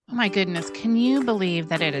my goodness. Can you believe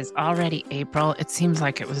that it is already April? It seems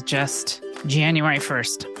like it was just January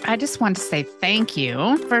 1st. I just want to say thank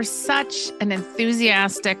you for such an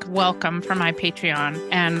enthusiastic welcome for my Patreon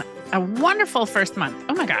and a wonderful first month.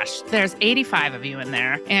 Oh my gosh, there's 85 of you in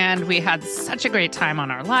there. And we had such a great time on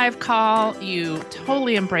our live call. You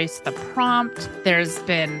totally embraced the prompt. There's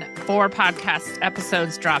been 4 podcast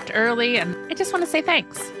episodes dropped early. And I just want to say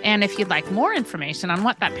thanks. And if you'd like more information on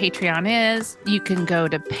what that Patreon is, you can go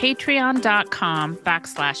to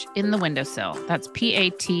patreon.com/inthewindowsill. That's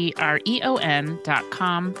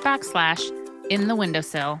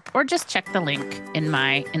patreon.com/in-the-windowsill, or just check the link in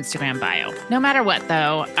my Instagram bio. No matter what,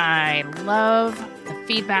 though, I love the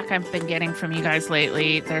feedback I've been getting from you guys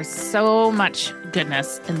lately. There's so much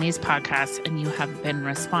goodness in these podcasts, and you have been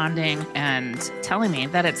responding and telling me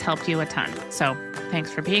that it's helped you a ton. So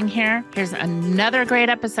thanks for being here. Here's another great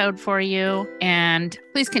episode for you, and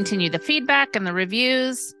please continue the feedback and the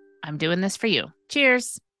reviews. I'm doing this for you.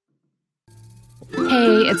 Cheers.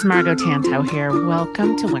 Hey, it's Margot Tantow here.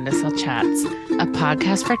 Welcome to Windowsill Chats, a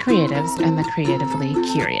podcast for creatives and the creatively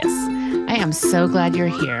curious. I am so glad you're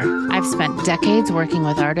here. I've spent decades working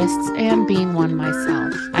with artists and being one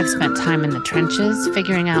myself. I've spent time in the trenches,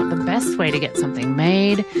 figuring out the best way to get something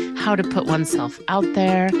made, how to put oneself out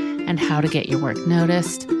there, and how to get your work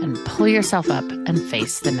noticed and pull yourself up and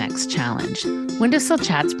face the next challenge. Windowsill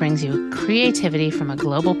Chats brings you creativity from a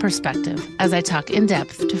global perspective as I talk in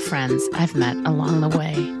depth to friends I've met along the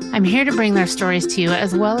way. I'm here to bring their stories to you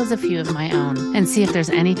as well as a few of my own and see if there's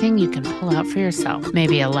anything you can pull out for yourself.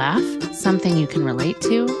 Maybe a laugh, something you can relate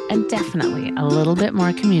to, and definitely a little bit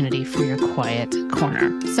more community for your quiet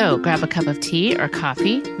corner. So grab a cup of tea or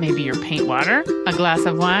coffee, maybe your paint water, a glass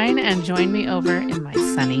of wine, and join me over in my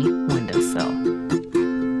sunny windowsill.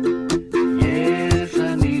 Yes,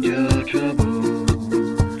 I need your trouble.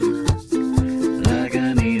 Like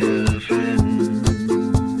I need a friend.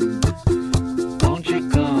 Won't you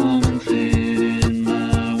come and sit in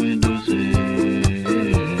my windowsill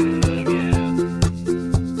again?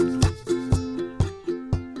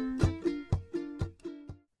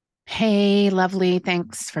 Hey, lovely.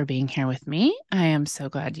 Thanks for being here with me. I am so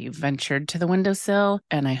glad you ventured to the windowsill,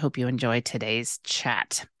 and I hope you enjoy today's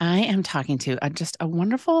chat. I am talking to just a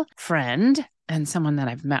wonderful friend and someone that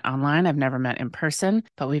I've met online. I've never met in person,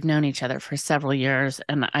 but we've known each other for several years,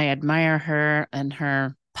 and I admire her and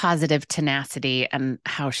her positive tenacity and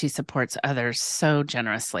how she supports others so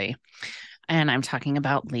generously. And I'm talking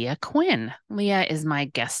about Leah Quinn. Leah is my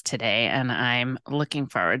guest today, and I'm looking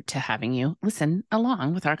forward to having you listen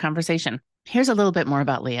along with our conversation. Here's a little bit more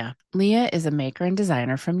about Leah. Leah is a maker and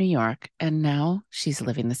designer from New York, and now she's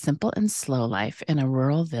living the simple and slow life in a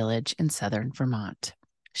rural village in southern Vermont.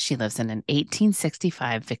 She lives in an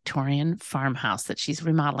 1865 Victorian farmhouse that she's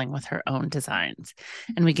remodeling with her own designs.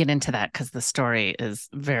 And we get into that because the story is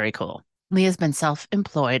very cool. Leah's been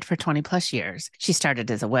self-employed for 20 plus years. She started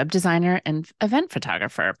as a web designer and event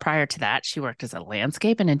photographer. Prior to that, she worked as a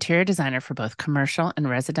landscape and interior designer for both commercial and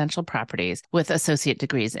residential properties with associate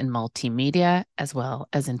degrees in multimedia as well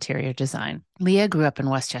as interior design. Leah grew up in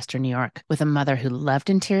Westchester, New York, with a mother who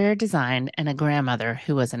loved interior design and a grandmother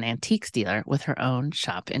who was an antiques dealer with her own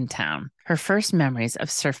shop in town. Her first memories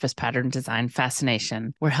of surface pattern design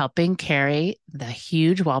fascination were helping carry the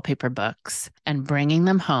huge wallpaper books and bringing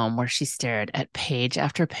them home, where she stared at page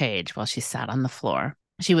after page while she sat on the floor.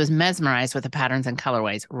 She was mesmerized with the patterns and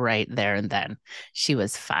colorways right there and then. She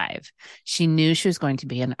was 5. She knew she was going to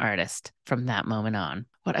be an artist from that moment on.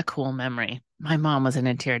 What a cool memory. My mom was an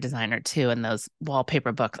interior designer too, and those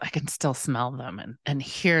wallpaper books, I can still smell them and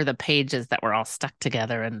hear the pages that were all stuck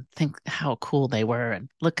together and think how cool they were and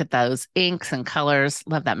look at those inks and colors.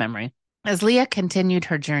 Love that memory. As Leah continued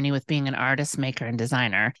her journey with being an artist, maker, and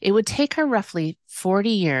designer, it would take her roughly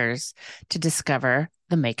 40 years to discover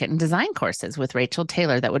the Make It and Design courses with Rachel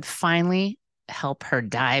Taylor that would finally help her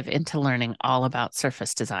dive into learning all about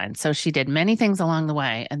surface design. So she did many things along the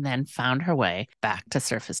way and then found her way back to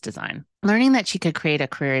surface design. Learning that she could create a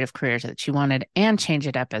creative career that she wanted and change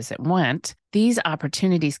it up as it went, these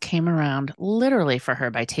opportunities came around literally for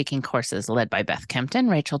her by taking courses led by Beth Kempton,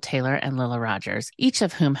 Rachel Taylor, and Lila Rogers, each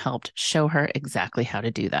of whom helped show her exactly how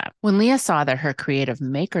to do that. When Leah saw that her creative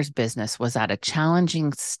maker's business was at a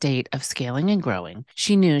challenging state of scaling and growing,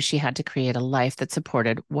 she knew she had to create a life that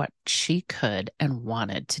supported what she could and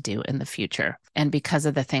wanted to do in the future. And because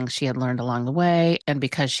of the things she had learned along the way, and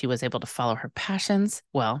because she was able to follow her passions,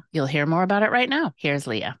 well, you'll hear more about it right now. Here's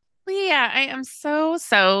Leah. Leah, I am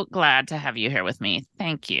so glad to have you here with me.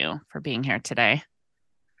 Thank you for being here today.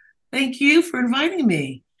 Thank you for inviting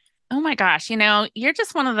me. Oh my gosh, you're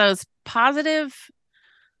just one of those positive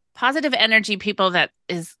positive energy people that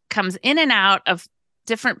is comes in and out of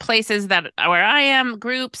different places that where I am,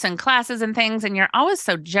 groups and classes and things, and you're always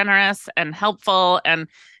so generous and helpful, and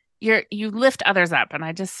you lift others up, and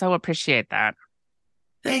I just so appreciate that.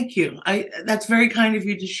 Thank you. That's very kind of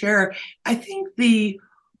you to share. I think the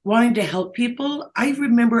wanting to help people, I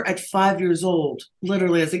remember at 5 years old,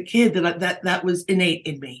 literally as a kid, that was innate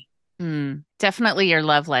in me. Definitely your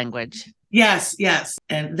love language. Yes, yes.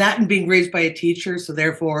 And that and being raised by a teacher, so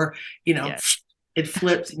therefore, you know, Yeah. it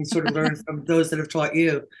flips and you sort of learn from those that have taught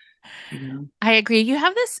you, you know. I agree. You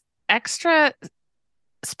have this extra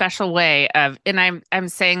special way of, and I'm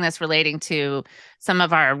saying this relating to some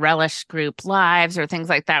of our relish group lives or things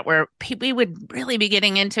like that, where we would really be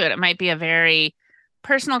getting into it. It might be a very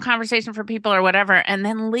personal conversation for people or whatever, and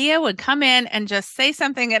then Leah would come in and just say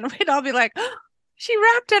something, and we'd all be like, oh, she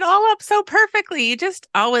wrapped it all up so perfectly. You just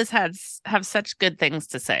always have such good things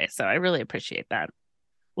to say, so I really appreciate that.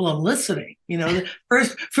 Well, I'm listening. You know, the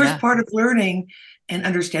first Yeah, part of learning and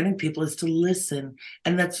understanding people is to listen.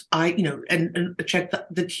 And that's and check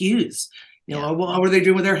the cues. You yeah. know, what are they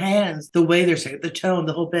doing with their hands, the way they're saying it, the tone,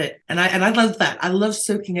 the whole bit. And I love that. I love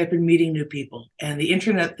soaking up and meeting new people. And the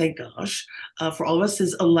internet, thank gosh, for all of us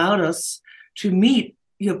has allowed us to meet,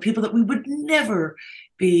 people that we would never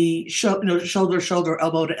be shoulder to shoulder,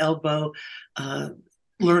 elbow to elbow, uh,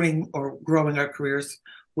 learning or growing our careers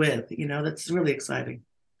with. That's really exciting.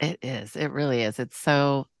 It is. It really is. It's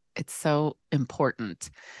so important.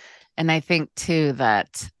 And I think too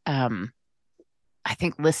that I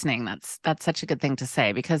think listening, that's such a good thing to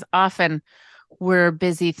say, because often we're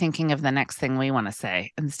busy thinking of the next thing we want to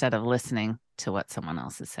say instead of listening to what someone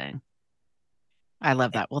else is saying. I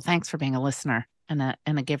love that. Well, thanks for being a listener and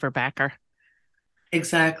a giver backer.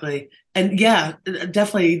 Exactly. And yeah,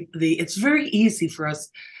 definitely it's very easy for us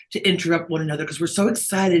to interrupt one another because we're so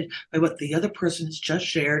excited by what the other person has just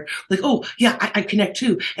shared. Like, oh yeah, I connect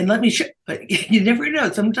too. And let me share. But you never know.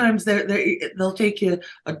 Sometimes they'll take you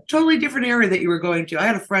a totally different area that you were going to. I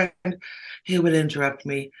had a friend who would interrupt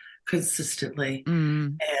me consistently.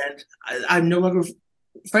 Mm, And I'm no longer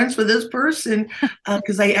friends with this person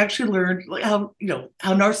because I actually learned like how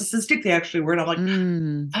narcissistic they actually were. And I'm like,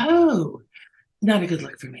 mm, oh, not a good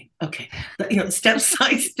look for me. Okay. Step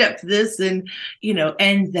side step this and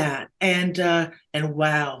end that. And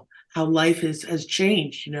wow, how life has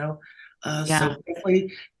changed. yeah, So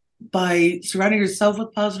definitely by surrounding yourself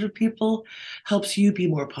with positive people helps you be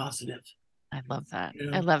more positive, I love that. you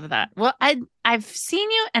I know. love that. Well, I've seen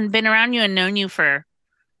you and been around you and known you for,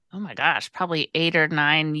 oh my gosh, probably 8 or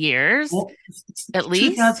 9 years Well, it's at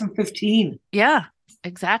least. 2015. Yeah,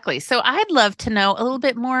 exactly. So I'd love to know a little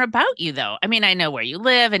bit more about you, though. I mean, I know where you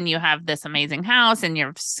live and you have this amazing house and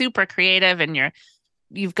you're super creative and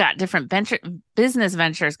you've got different business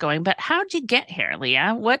ventures going, but how'd you get here,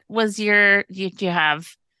 Leah? What was you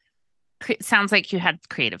have, sounds like you had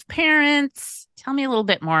creative parents. Tell me a little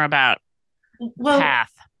bit more about the Well,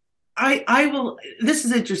 path. I will. This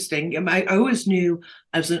is interesting. I always knew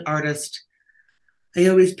I was an artist. I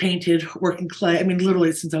always painted, working clay. I mean,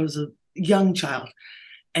 literally since I was a young child.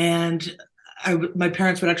 And my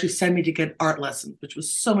parents would actually send me to get art lessons, which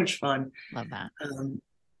was so much fun. Love that. Um,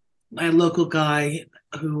 my local guy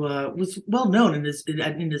who was well known in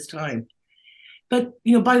his time. But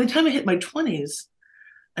by the time I hit my 20s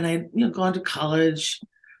and I gone to college,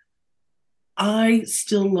 I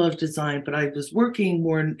still love design, but I was working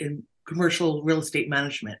more in commercial real estate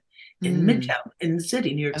management in Mm, Midtown in the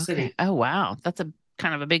city, New York okay. City. Oh, wow. That's a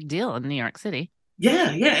kind of a big deal in New York City.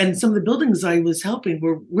 Yeah, yeah. And some of the buildings I was helping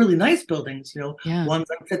were really nice buildings, Yeah. ones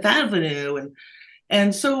on Fifth Avenue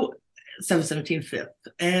and so 717 Fifth.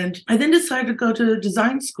 And I then decided to go to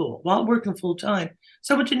design school while working full time.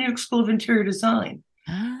 So I went to New York School of Interior Design.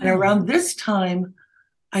 And Oh, around this time,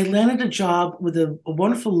 I landed a job with a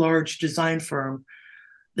wonderful large design firm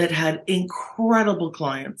that had incredible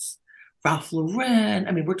clients. Ralph Lauren.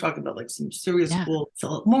 I mean, we're talking about like some serious yeah. cool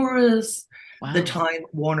Philip Morris, the Wow. time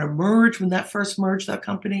Warner merged when that first merged that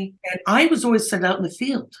company. And I was always sent out in the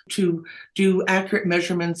field to do accurate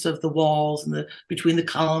measurements of the walls and the between the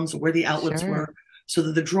columns where the outlets Sure. were, so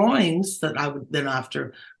that the drawings that I would then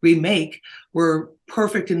after remake were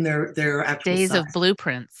perfect in their actual Days size. of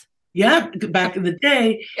blueprints. Yeah, back in the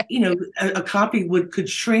day, a copy could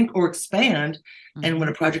shrink or expand, and when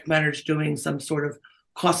Hmm. a project manager is doing some sort of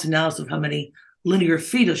cost analysis of how many linear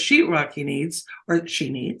feet of sheetrock he needs or she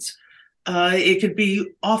needs, it could be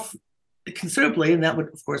off considerably, and that would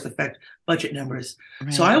of course affect budget numbers.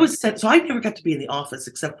 So Right. I was sent. So I never got to be in the office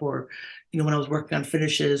except for, when I was working on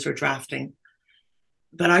finishes or drafting.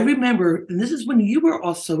 But I remember, and this is when you were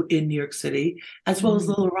also in New York City, as well as Mhm.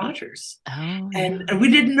 Little Rogers. Oh, And yeah. we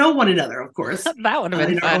didn't know one another, of course, That would have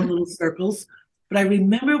been in our own fun. little circles. But I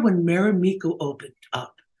remember when Marimekko opened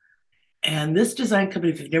up. And this design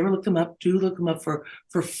company, if you've never looked them up, do look them up for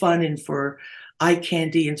fun and for eye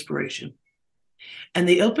candy inspiration. And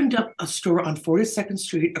they opened up a store on 42nd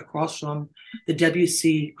Street across from the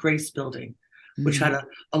WC Grace building, which had Mhm.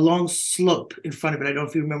 a long slope in front of it. I don't know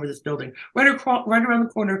if you remember this building, right around the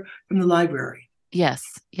corner from the library.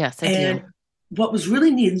 Yes, yes, I do. And what was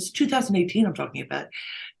really neat, this is 2018 I'm talking about,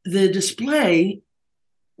 the display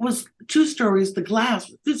was 2 stories, the glass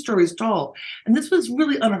was 2 stories tall. And this was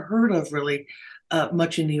really unheard of, really,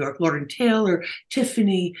 much in New York. Lord and Taylor,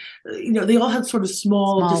 Tiffany, they all had sort of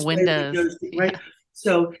small Small display windows. windows, Yeah. right?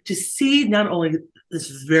 So to see not only this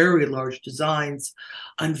very large designs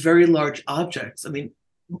on very large objects, I mean,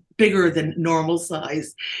 bigger than normal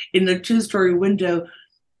size in the 2 story window,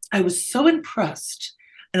 I was so impressed.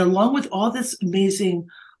 And along with all this amazing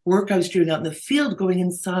work I was doing out in the field, going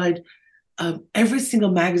inside every single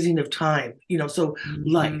magazine of Time, so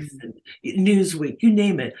Life, Mhm. and Newsweek, you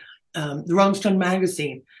name it, the Rolling Stone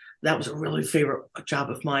magazine. That was a really favorite job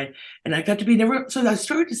of mine. And I got to be never, so I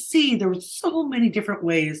started to see there were so many different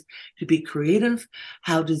ways to be creative,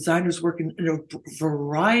 how designers work in a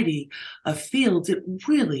variety of fields. It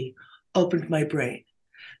really opened my brain.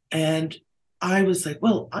 And I was like,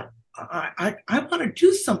 well, I want to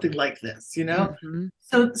do something like this. Mhm.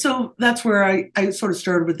 So that's where I sort of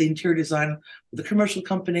started with the interior design with a commercial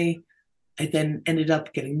company. I then ended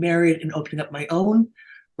up getting married and opening up my own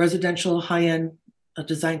residential high-end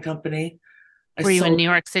design company. I Were you in sold, New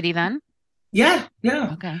York City then? yeah,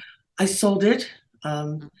 yeah. Okay. I sold it.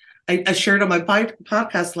 Um, I shared on my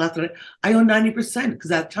podcast last night. I own 90% because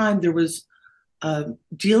at that time there was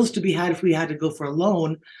deals to be had if we had to go for a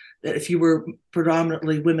loan. That if you were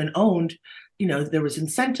predominantly women owned, there was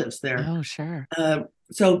incentives there. Oh, sure.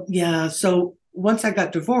 So yeah, so once I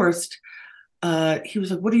got divorced, he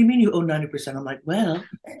was like, "What do you mean you own 90%?" I'm like, "Well,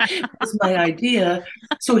 that's my idea."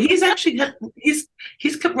 So he's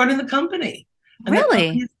kept running the company, and that Really?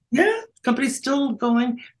 company, yeah, the company's still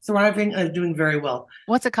going, thriving, and doing very well.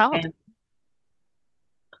 What's it called? And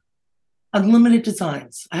Unlimited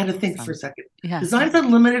Designs. I had to think for a Awesome. second. Yeah. Designs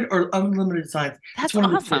Unlimited or Unlimited Designs. It's That's one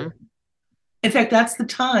of the two. awesome. In fact, that's the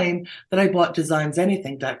time that I bought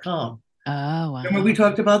designsanything.com. Oh, Remember we wow.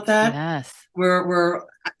 talked about that? Yes. Where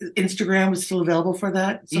Instagram was still available for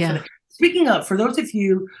that. So Yeah. funny. Speaking of, for those of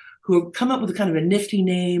you who have come up with a kind of a nifty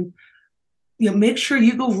name, make sure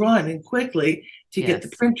you go run and quickly to get the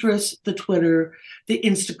Yes. Pinterest, the Twitter, the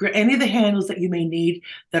Instagram, any of the handles that you may need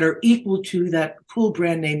that are equal to that cool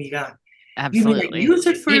brand name you got. You may not Absolutely. use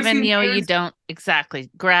it for a Even, few you years. don't exactly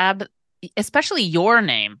grab, especially your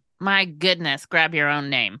name. My goodness, grab your own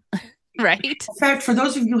name, right? In fact, for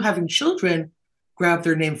those of you having children, grab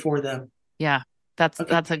their name for them. Yeah. That's Okay.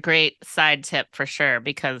 that's a great side tip for sure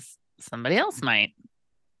because somebody else might.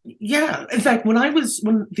 Yeah. In fact, when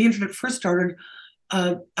the internet first started,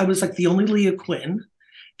 I was like the only Leah Quinn,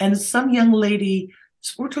 and some young lady.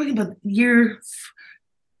 So we're talking about year.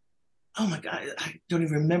 Oh my God, I don't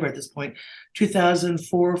even remember at this point.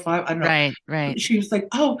 2004 or five. I don't know. Right, right. She was like,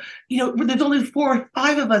 "Oh, there's only 4 or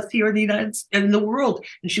 5 of us here in the United States, in the world,"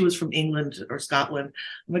 and she was from England or Scotland.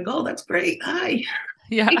 I'm like, "Oh, that's great. Hi."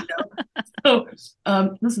 Yeah. So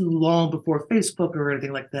this is long before Facebook or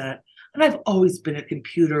anything like that. And I've always been a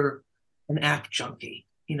computer and app junkie.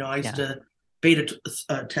 I used Yeah. to beta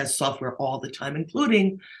test software all the time,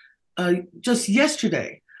 including just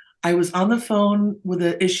yesterday. I was on the phone with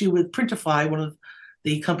an issue with Printify, one of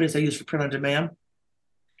the companies I use for print on demand.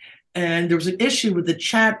 And there was an issue with the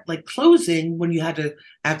chat like closing when you had to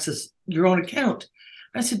access your own account.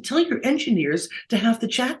 I said, tell your engineers to have the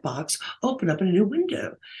chat box open up in a new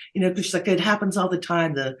window. Because she's like, it happens all the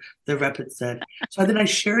time, the rep had said. So then I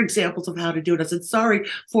shared examples of how to do it. I said, sorry,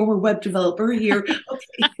 former web developer here.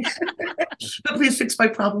 Okay. But please fix my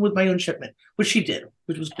problem with my own shipment, which she did,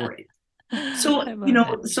 which was great. So, I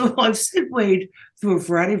love it. so I've segued through a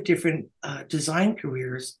variety of different design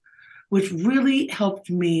careers, which really helped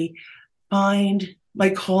me find my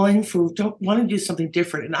calling for wanting to do something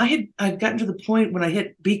different. And I'd gotten to the point when I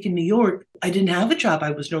hit Beacon, New York, I didn't have a job.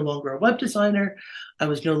 I was no longer a web designer. I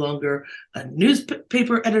was no longer a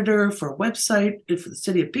newspaper editor for a website for the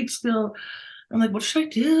city of Peekskill. I'm like, what should I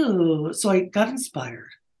do? So I got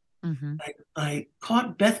inspired. Hmm. I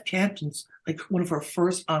caught Beth Campton's, like one of her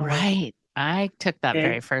first online. Right. I took that Okay.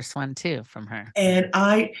 very first one too from her. And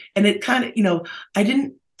it kind of, I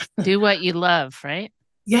didn't. Do what you love, right?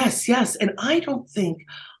 Yes, yes. And I don't think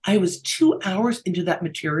I was 2 hours into that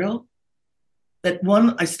material that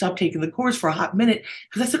one, I stopped taking the course for a hot minute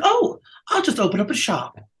because I said, oh, I'll just open up a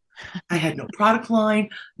shop. I had no product line,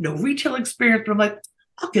 no retail experience, but I'm like,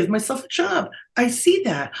 I'll give myself a job. I see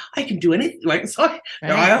that. I can do anything, right? So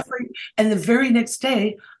there I Right. offer. And the very next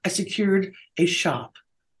day, I secured a shop.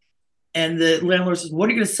 And the landlord says, what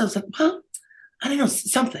are you going to sell? I was like, well, I don't know,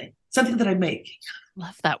 something that I make.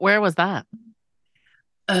 Love that. Where was that?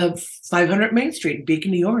 500 Main Street in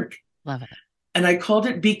Beacon, New York. Love it. And I called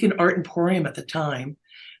it Beacon Art Emporium at the time.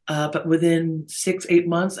 But within 6, 8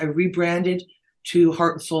 months, I rebranded to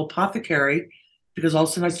Heart and Soul Apothecary because all of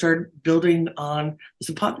a sudden I started building on this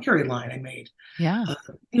apothecary line I made. Yeah.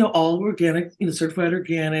 Uh, all organic, certified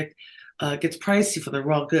organic. Gets pricey for the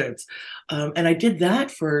raw goods. And I did that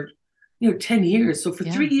for, 10 years. So for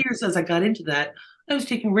Yeah. 3 years, as I got into that, I was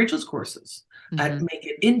taking Rachel's courses at Hmm. Make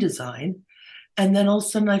It in Design. And then all of a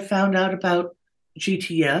sudden I found out about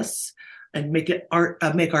GTS and Make Art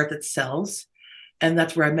That Sells. And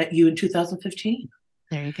that's where I met you in 2015,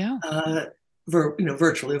 There you go.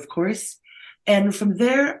 virtually, of course. And from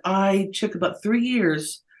there, I took about 3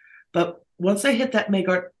 years. But once I hit that Make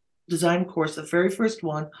Art design course, the very first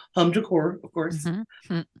one, home decor, of course,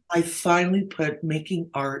 Hmm. I finally put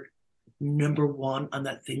making art number one on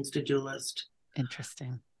that things to do list.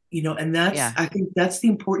 Interesting. And Yeah. I think that's the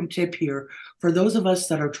important tip here for those of us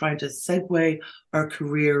that are trying to segue our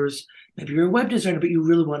careers. Maybe you're a web designer, but you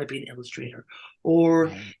really want to be an illustrator, or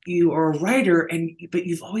Right. you are a writer, but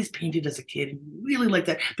you've always painted as a kid and you really like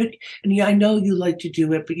that. And yeah, I know you like to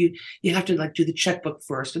do it, but you have to like do the checkbook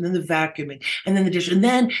first, and then the vacuuming, and then the dish, and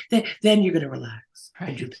then you're going to relax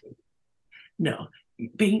and do. Right. No,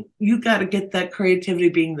 you got to get that creativity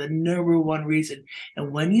being the number one reason,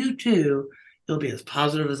 and when you do, you'll be as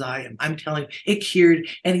positive as I am. I'm telling you, it cured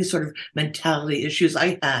any sort of mentality issues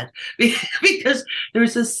I had because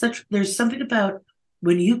there's something about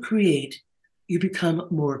when you create, you become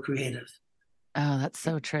more creative. Oh, that's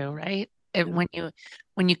so true, right? When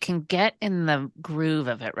you can get in the groove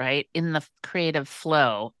of it, right? In the creative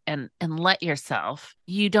flow and let yourself,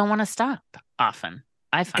 you don't want to stop often,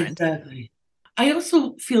 I find. Exactly. I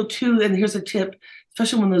also feel too, and here's a tip,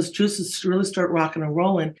 especially when those juices really start rocking and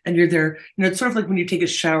rolling and you're there, it's sort of like when you take a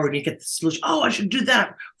shower and you get the solution. Oh, I should do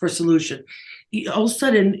that for a solution. All of a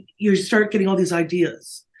sudden, you start getting all these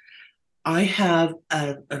ideas. And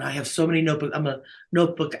I have so many notebooks. I'm a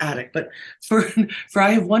notebook addict, but for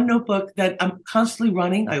I have one notebook that I'm constantly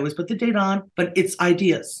running. I always put the date on, but it's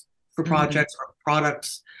ideas for Mm, projects or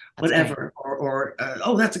products, that's great. whatever. Or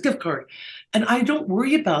oh, that's a gift card, and I don't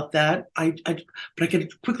worry about that. But I can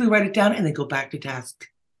quickly write it down and then go back to task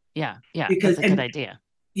Yeah, yeah, because that's a good and idea.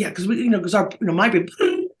 yeah, because because our my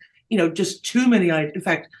just too many ideas. In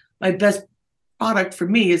fact, my best product for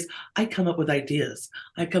me is I come up with ideas.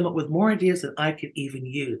 I come up with more ideas than I could even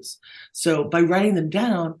use. So by writing them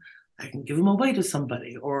down, I can give them away to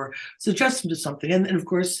somebody or suggest them to something. And of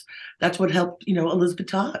course, that's what helped, Elizabeth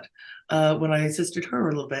Todd when I assisted her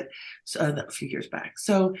a little bit a few years back.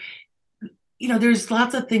 So, there's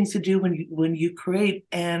lots of things to do when you create.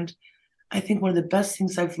 And I think one of the best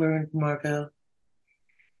things I've learned, Margot,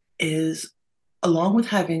 is along with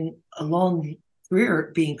having a long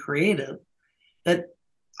career being creative, that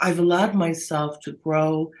I've allowed myself to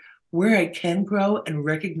grow where I can grow and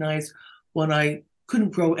recognize when I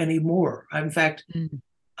couldn't grow anymore. In fact,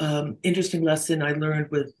 Mm, interesting lesson I learned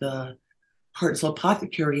with Heart and Soul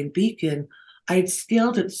Apothecary in Beacon. I had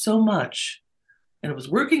scaled it so much and it was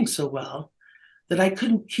working so well that I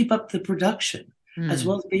couldn't keep up the production as mm,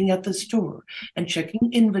 well as being at the store and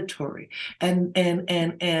checking inventory and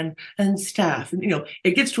staff. And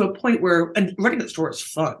it gets to a point where and running a store is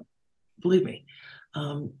fun, believe me.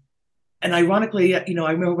 Um, and ironically, I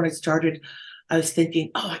remember when I started, I was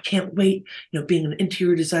thinking, oh, I can't wait, being an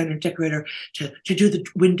interior designer and decorator to do the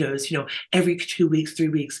windows, every 2 weeks, 3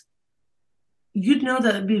 weeks. You'd know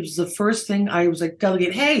that it was the first thing I was like,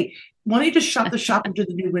 delegate, hey, why don't you just shop the shop and do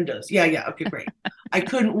the new windows? Yeah, yeah, okay, great. I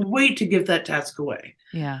couldn't wait to give that task away.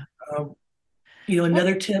 yeah. Um, Well,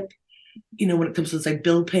 another tip, when it comes to like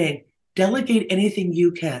bill paying, delegate anything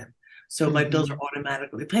you can. So my bills are mhm,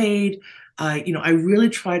 automatically paid. I really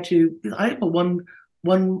try to. I have a one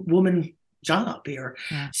woman job here,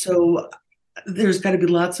 yeah, so there's got to be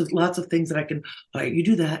lots of things that I can. All right, you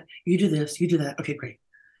do that, you do this, you do that. Okay, great.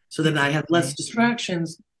 So then I have less exactly.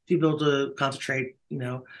 distractions to be able to concentrate,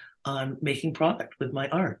 on making product with my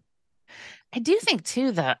art. I do think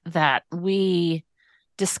too that we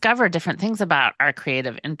discover different things about our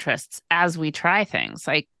creative interests as we try things.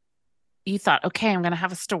 Like you thought, okay, I'm going to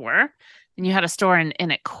have a store. And you had a store and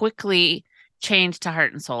it quickly changed to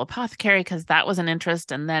Heart and Soul Apothecary because that was an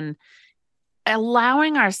interest. And then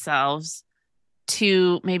allowing ourselves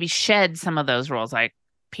to maybe shed some of those roles. Like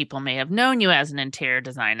people may have known you as an interior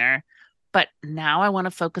designer, but now I want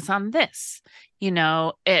to focus on this.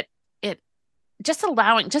 It just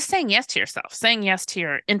saying yes to yourself, saying yes to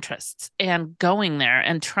your interests and going there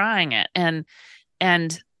and trying it and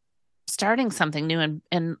starting something new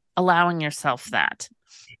and allowing yourself that.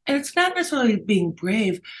 And it's not necessarily being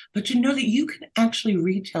brave, but you know that you can actually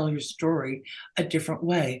retell your story a different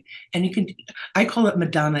way. And you can, I call it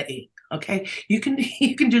Madonna-ing. Okay. You can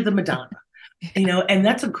do the Madonna, and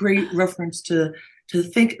that's a great reference to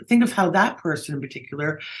think of how that person in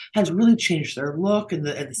particular has really changed their look and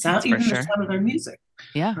the sound, That's for even the sure. sound of their music.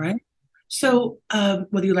 Yeah, Right. So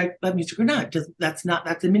whether you like that music or not, that's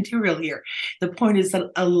immaterial here. The point is that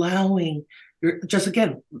allowing your just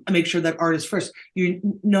again make sure that art is first. You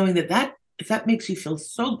knowing that if that makes you feel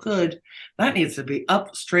so good, that needs to be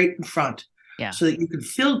up straight in front, yeah, so that you can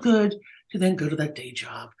feel good to then go to that day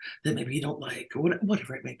job that maybe you don't like or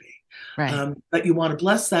whatever it may be. right. But you want to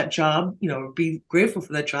bless that job, be grateful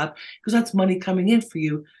for that job because that's money coming in for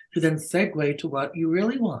you to then segue to what you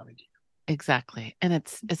really wanted. Exactly. And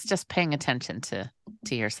it's just paying attention to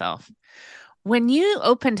yourself. When you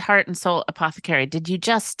opened Heart and Soul Apothecary,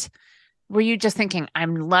 were you just thinking,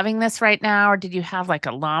 I'm loving this right now, or did you have like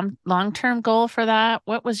a long-term goal for that?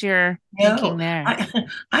 What was your thinking No, there?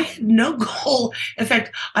 I had no goal. In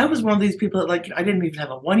fact, I was one of these people that I didn't even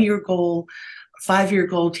have a 1 year goal, 5 year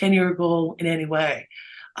goal, 10 year goal in any way.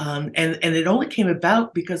 And it only came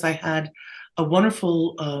about because I had a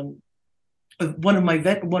wonderful one of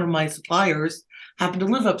my suppliers happened to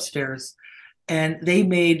live upstairs, and they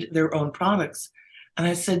made their own products. And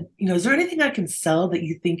I said, is there anything I can sell that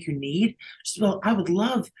you think you need? She said, well, I would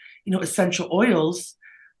love, essential oils.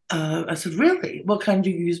 I said, really? What kind do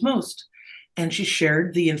you use most? And she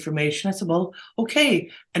shared the information. I said, well, okay.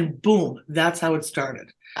 And boom, that's how it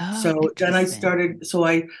started. Oh, So then I interesting.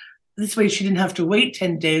 started, this way she didn't have to wait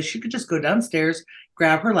 10 days. She could just go downstairs,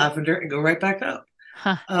 grab her lavender, and go right back up.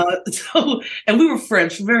 Huh. And we were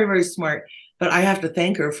friends, very, very smart. But I have to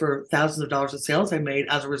thank her for thousands of dollars of sales I made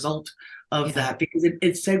as a result of Yeah. that because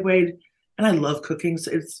it segued, and I love cooking,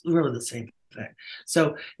 so it's really the same thing.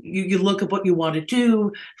 So you look at what you want to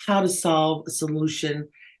do, how to solve a solution,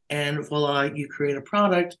 and voila, you create a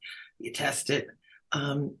product, you test it,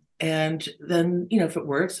 and then if it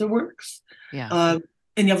works, it works. Yeah.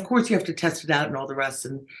 And of course, you have to test it out and all the rest,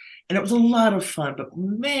 and it was a lot of fun. But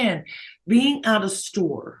man, being at a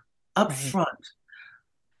store up Right. front,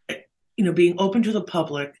 being open to the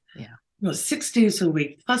public, Yeah. 6 days a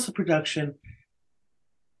week plus a production,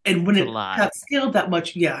 and when It's a it lot. got scaled that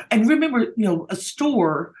much, yeah. And remember, a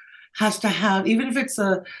store has to have, even if it's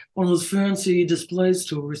one of those fancy display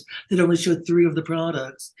stores that only show three of the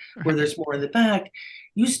products, where Right. there's more in the back,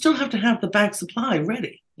 you still have to have the back supply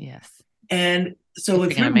ready. Yes. And so If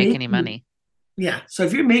you're if going to you're make any making money. Yeah. So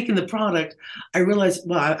if you're making the product, I realized,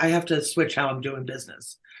 well, I have to switch how I'm doing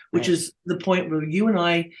business, which Right. is the point where you and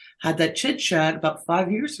I had that chit chat about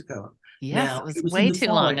 5 years ago. Yes, Now it was it was in way the too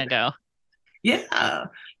fall, I long think. ago. Yeah.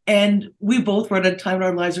 And we both were at a time in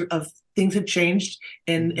our lives of things had changed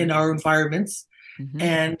Hmm. in our environments. Hmm.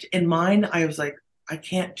 And in mine, I was like, I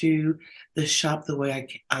can't do the shop the way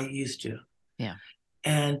I used to. Yeah.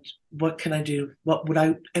 And what can I do? What would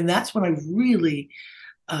I? And that's when I really,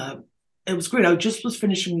 uh, it was great. I just was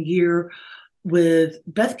finishing a year with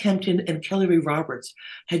Beth Kempton and Kelly Ray Roberts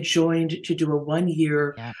had joined to do a 1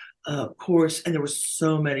 year Yeah. course, and there were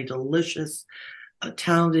so many delicious,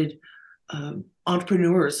 talented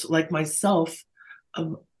entrepreneurs like myself,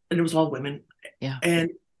 and it was all women, Yeah.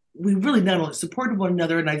 and we really not only supported one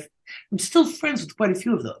another, and I'm still friends with quite a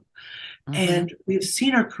few of them, Hmm. and we've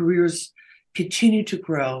seen our careers continue to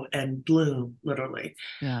grow and bloom, literally.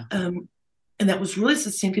 Yeah. Um, and that was really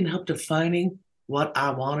succinct and helped defining what I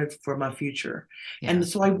wanted for my future. Yeah. And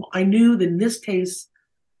so I knew that in this case,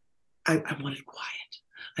 I wanted quiet.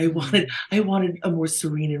 Mm. I wanted a more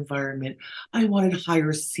serene environment. I wanted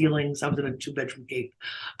higher ceilings. I was in a 2 bedroom cape.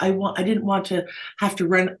 I didn't want to have to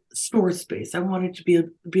rent store space. I wanted to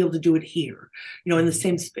be able to do it here, in the Mhm.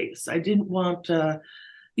 same space. I didn't want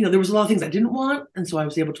there was a lot of things I didn't want, and so I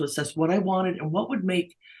was able to assess what I wanted and what would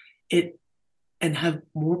make it and have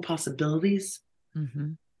more possibilities,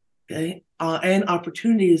 Mhm. okay, and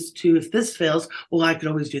opportunities to, if this fails, well, I could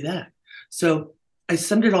always do that. So I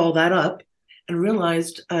summed it all that up and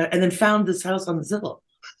realized, and then found this house on Zillow.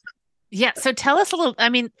 Yeah. So tell us a little. I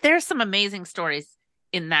mean, there's some amazing stories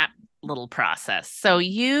in that little process. So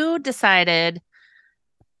you decided,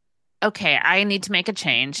 okay, I need to make a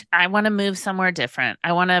change. I want to move somewhere different.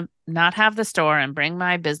 I want to not have the store and bring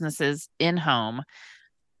my businesses in home.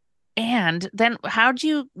 And then how'd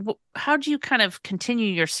you kind of continue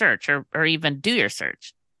your search or even do your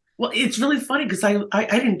search? Well, it's really funny because I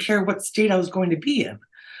didn't care what state I was going to be in,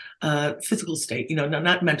 physical state,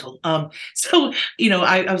 not mental. So,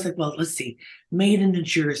 I was like, well, let's see, made in New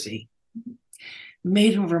Jersey,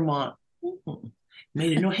 made in Vermont,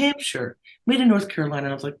 made in New Hampshire, made in North Carolina.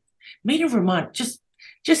 And I was like, made in Vermont just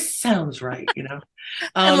sounds right.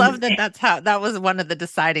 I Um, love that that was one of the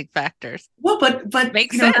deciding factors. well, but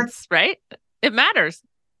Makes sense, right? It matters.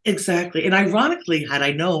 exactly. And ironically, had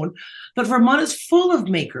I known, but Vermont is full of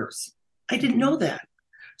makers. I didn't know Mhm. that.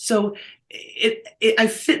 So I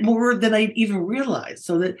fit more than I even realized.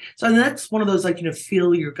 So that's one of those, like,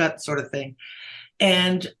 feel your gut sort of thing.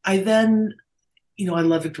 And I then, I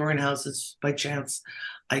love Victorian houses by chance.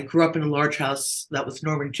 I grew up in a large house that was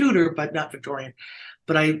Norman Tudor, but not Victorian.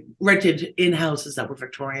 But I rented in houses that were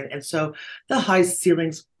Victorian. And so the high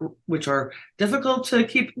ceilings, which are difficult to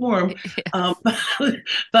keep warm, um, Yes.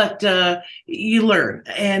 but you learn.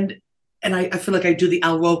 And I feel like I do the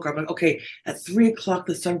Al Roker. I'm like, okay, at 3 o'clock,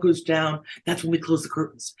 the sun goes down. That's when we close the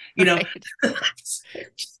curtains, Right.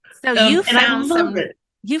 So and I love it.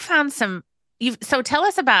 you found some, so tell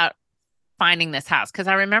us about finding this house. Cause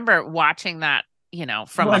I remember watching that,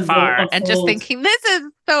 from afar and just Unfold. thinking, this is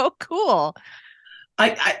so cool.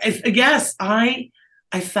 Yes, I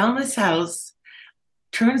found this house.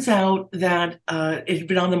 Turns out that it had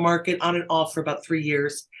been on the market on and off for about 3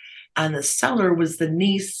 years, and the seller was the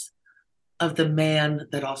niece of the man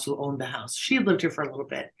that also owned the house. She had lived here for a little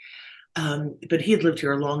bit, but he had lived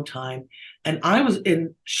here a long time, and I was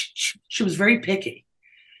in. She was very picky,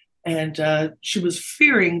 and she was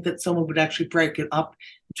fearing that someone would actually break it up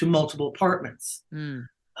into multiple apartments. Mm,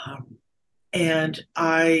 Um, and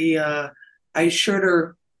I assured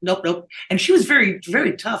her, nope, nope. And she was very,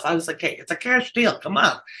 very tough. I was like, hey, it's a cash deal. Come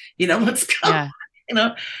on, let's go. yeah. You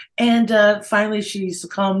know. And finally, she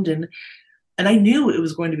succumbed, and I knew it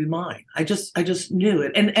was going to be mine. I just knew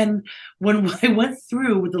it. And when I went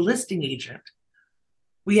through with the listing agent,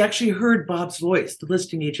 we actually heard Bob's voice, the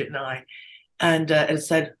listing agent and I, and it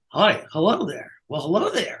said, "Hi, hello there." Well, hello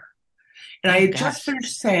there. And I Oh had just gosh.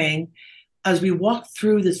 finished saying, as we walked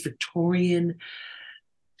through this Victorian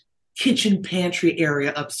kitchen pantry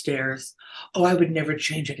area upstairs, oh, I would never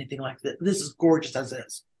change anything like this. This is gorgeous as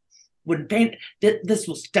is. Wouldn't paint. This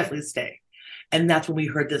will definitely stay. And that's when we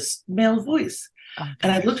heard this male voice. Oh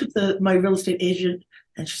And I looked gosh. at my real estate agent,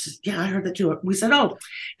 and she says, "Yeah, I heard that too." We said, "Oh,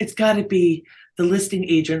 it's got to be the listing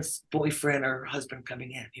agent's boyfriend or husband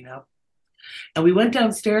coming in." And we went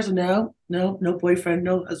downstairs, and no, no, no boyfriend,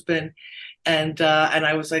 no husband. And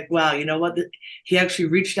I was like, "Wow, you know what? He actually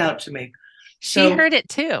reached out to me." She So, heard it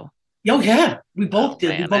too. oh yeah, we both Oh did.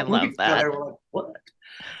 We man, I both looked at love each that. other. We're like, "What?"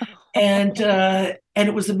 And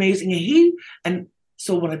it was amazing. And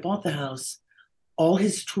so when I bought the house, all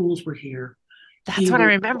his tools were here. That's He what I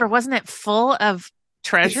was remember. Wasn't it full of it's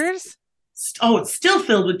treasures? it's still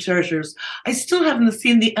filled with treasures. I still haven't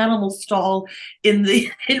seen the animal stall in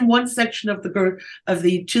the in one section of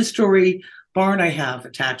the 2-story barn I have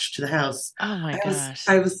attached to the house. Oh my I gosh.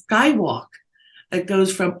 have a skywalk that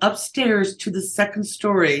goes from upstairs to the second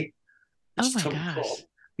story, which Oh is my totally gosh. cool.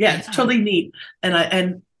 Yeah, it's Yeah. totally neat.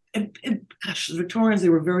 And gosh, the Victorians, they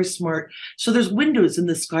were very smart. So there's windows in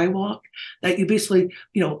the skywalk that you basically,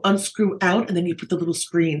 unscrew out, and then you put the little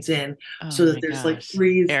screens in Oh so that my there's like gosh.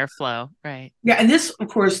 breeze. Airflow, right. Yeah, and this, of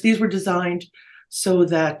course, these were designed so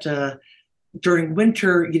that during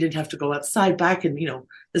winter you didn't have to go outside. Back in,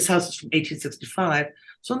 this house is from 1865,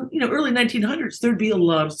 so early 1900s there'd be a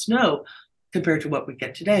lot of snow compared to what we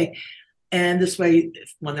get today. And this way,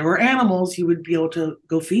 when there were animals, you would be able to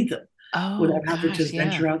go feed them Oh without having to gosh, yeah.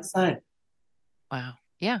 venture outside. Wow.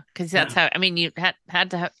 Yeah, because that's Yeah. how I mean you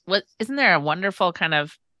had to have what isn't there a wonderful kind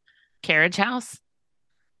of carriage house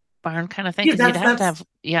barn kind of thing? Yeah, Because you'd that's have to that's have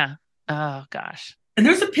yeah. Oh gosh. and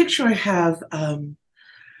there's a picture I have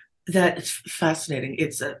that is fascinating.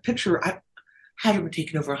 It's a picture I had it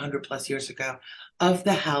taken over 100 plus years ago of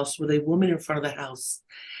the house with a woman in front of the house,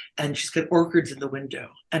 and she's got orchids in the window.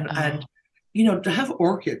 And Oh, to have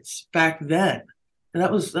orchids back then, and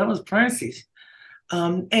that was pricey.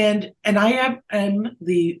 And I am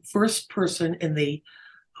the first person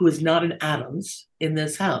who is not an Adams in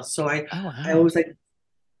this house. So oh I wow. always like,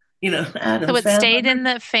 So Adams it family stayed in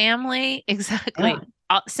member. the family Yeah. exactly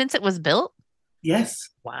since it was built? Yes.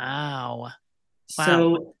 Wow. Wow.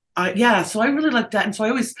 So yeah, so I really like that. And so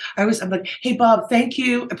I'm like, hey Bob, thank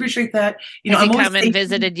you. Appreciate that. Has he I'm always come and thinking,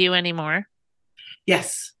 visited you anymore?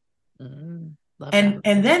 yes. Love that.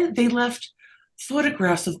 And then they left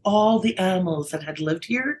photographs of all the animals that had lived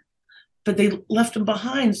here. but they left them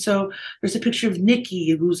behind. So there's a picture of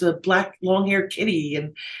Nikki, who's a black long-haired kitty, Oh my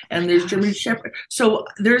and there's German gosh. Shepherd. So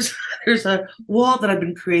there's a wall that I've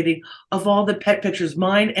been creating of all the pet pictures,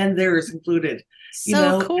 mine and theirs included. You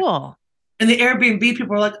So know, cool. and the Airbnb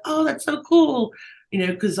people are like, "Oh, that's so cool,"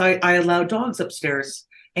 because I allow dogs upstairs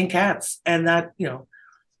and cats, and that and Well,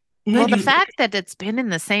 then the you fact that it's been in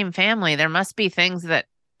the same family, there must be things that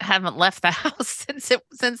haven't left the house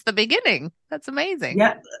since the beginning. That's amazing.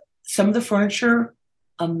 yeah, some of the furniture,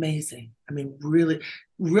 amazing. I mean, really,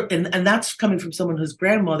 and that's coming from someone whose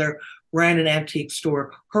grandmother ran an antique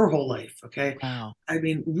store her whole life. Okay, Wow. I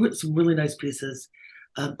mean, some really nice pieces,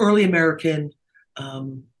 early American.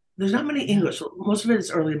 There's not many Yeah. English, so most of it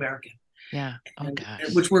is early American, Yeah. Oh and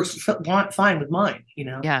gosh. which works fine with mine.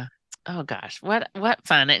 Yeah. Oh gosh. What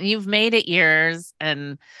fun. And you've made it yours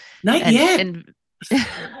Not yet. and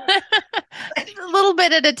a little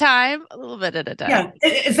bit at a time, a little bit at a time. Yeah.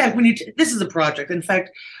 In fact, this is a project. In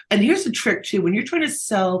fact, and here's the trick too: when you're trying to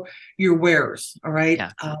sell your wares, all right.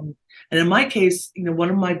 Yeah. And in my case, one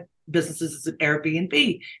of my businesses is an Airbnb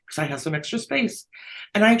because I have some extra space,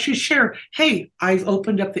 and I actually share, hey, I've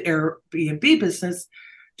opened up the Airbnb business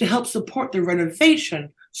to help support the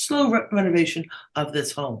slow renovation of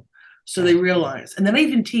this home. So they Right. realize. And then I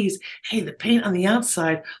even tease, hey, the paint on the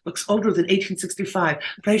outside looks older than 1865.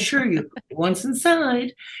 But I assure you, once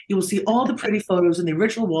inside, you will see all the pretty photos and the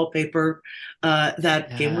original wallpaper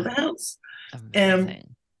that came with Yeah. the house. And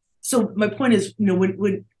Amazing. so my point is,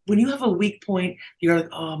 when you have a weak point, you're like,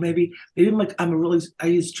 oh, maybe I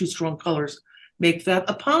use too strong colors. Make that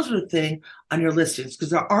a positive thing on your listings because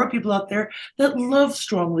there are people out there that love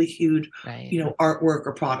strongly hued, Right. artwork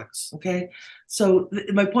or products. Okay, so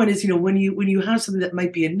my point is, when you have something that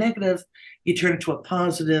might be a negative, you turn it to a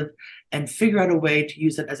positive and figure out a way to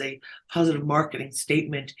use it as a positive marketing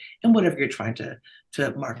statement and whatever you're trying to Yeah.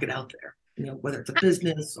 market out there. Whether it's a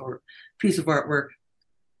business or piece of artwork.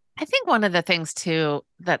 I think one of the things too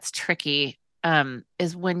that's tricky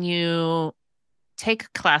is when you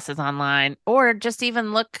take classes online or just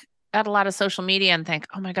even look at a lot of social media and think,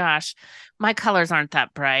 oh my gosh, my colors aren't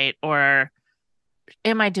that bright, or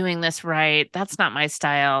am I doing this right? That's not my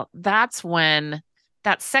style. That's when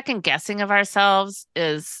that second guessing of ourselves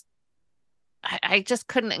is, I just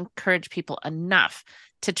couldn't encourage people enough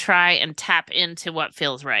to try and tap into what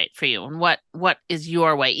feels right for you and what is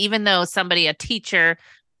your way, even though somebody, a teacher,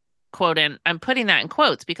 quote, and I'm putting that in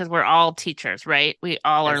quotes because we're all teachers, right? We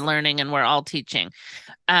all are Yes. learning and we're all teaching.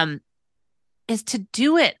 Um, is to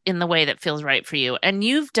do it in the way that feels right for you. And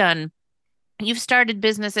you've started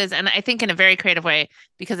businesses, and I think in a very creative way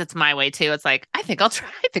because it's my way too. It's like, I think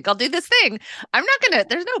I'll do this thing. I'm not gonna,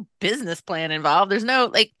 there's no business plan involved. There's no,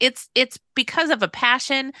 like, it's because of a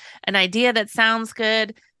passion, an idea that sounds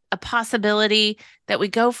good, a possibility that we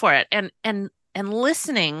go for it. And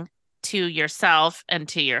listening to yourself and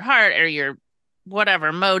to your heart or your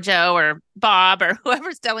whatever, Mojo or Bob or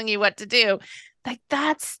whoever's telling you what to do, like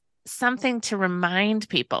that's something to remind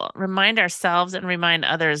people, remind ourselves and remind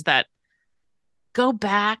others that go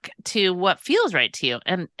back to what feels right to you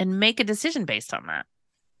and make a decision based on that.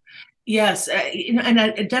 Yes, and I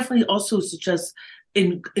definitely also suggest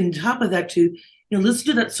in top of that too, listen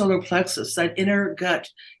to that solar plexus, that inner gut.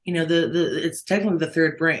 The it's technically the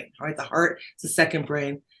third brain, right? The heart is the second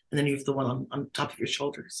brain, and then you have the one on top of your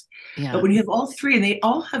shoulders. But Yeah. when you have all three, and they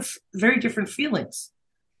all have very different feelings.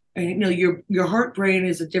 And your heart brain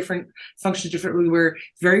is a different functions differently. Where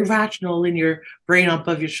it's very rational in your brain up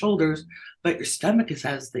above your shoulders, but your stomach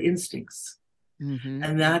has the instincts, Mm-hmm.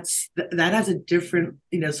 and that has a different.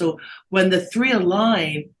 So when the three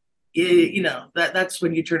align, that's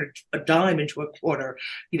when you turn a dime into a quarter.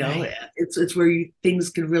 Right. It's where things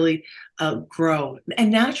can really grow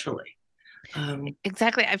and naturally.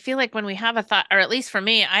 Exactly. I feel like when we have a thought, or at least for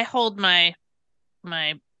me, I hold my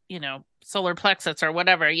solar plexus or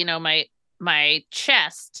whatever, my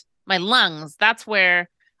chest, my lungs. That's where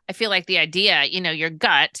I feel like the idea, your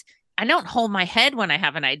gut. I don't hold my head when I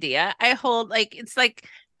have an idea. I hold, like, it's like,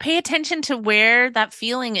 pay attention to where that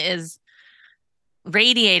feeling is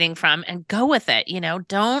radiating from and go with it.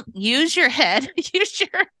 Don't use your head,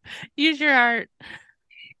 use your heart.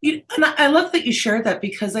 And I love that you shared that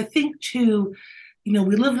because I think too, we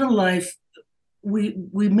live in a life we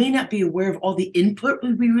may not be aware of all the input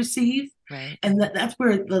we receive, Right. and that's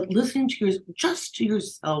where the listening just to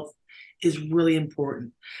yourself is really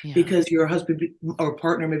important Yeah. because your husband or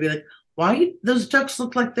partner may be like, why those ducks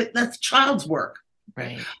look like that's child's work,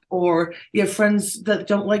 right? Right. Or you have friends that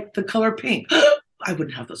don't like the color pink. I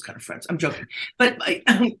wouldn't have those kind of friends. I'm joking, but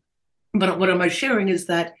but what am I sharing is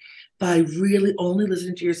that by really only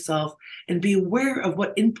listening to yourself and be aware of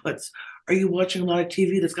what inputs Are you watching a lot of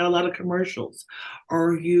TV that's got a lot of commercials?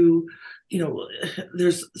 Or are you,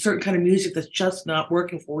 there's certain kind of music that's just not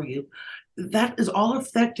working for you. That is all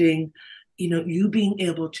affecting, you being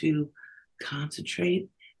able to concentrate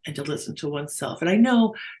and to listen to oneself. And I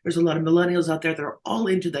know there's a lot of millennials out there that are all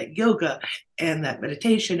into that yoga and that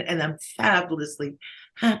meditation, and I'm fabulously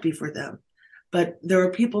happy for them. But there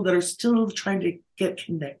are people that are still trying to get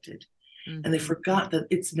connected, and they Mm-hmm. forgot that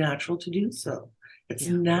it's natural to do so. It's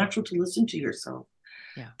Yeah. natural to listen to yourself.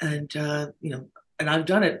 Yeah. And, and I've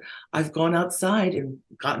done it. I've gone outside and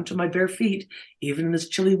gotten to my bare feet, even in this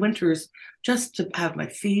chilly winters, just to have my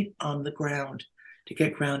feet on the ground, to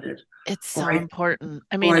get grounded. It's Or so important.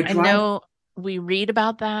 I or mean, I I drive. know we read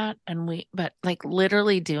about that but like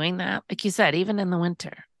literally doing that, like you said, even in the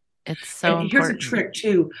winter, it's And so here's a important. trick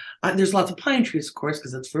too. There's lots of pine trees, of course,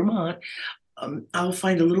 because it's Vermont. I'll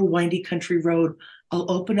find a little windy country road.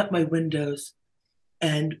 I'll open up my windows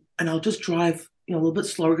and I'll just drive, a little bit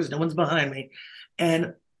slower because no one's behind me,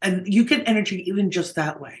 and you get energy even just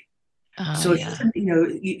that way. Oh, So it yeah. doesn't,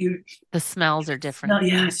 you The smells are smell, different.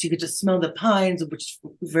 yes, you could just smell the pines, which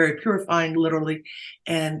is very purifying, literally,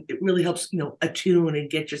 and it really helps, attune and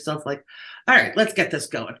get yourself like, all right, let's get this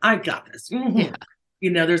going. I got this. Yeah.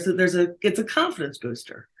 It's a confidence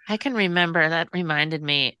booster. I can remember that reminded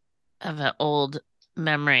me of an old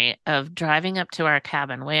memory of driving up to our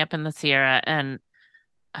cabin way up in the Sierra, and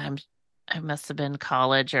I'm I must have been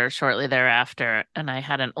college or shortly thereafter, and I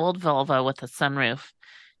had an old Volvo with a sunroof.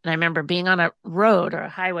 And I remember being on a road or a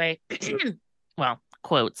highway, well,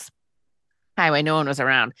 quotes, highway, no one was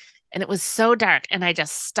around. And it was so dark, and I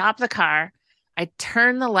just stopped the car. I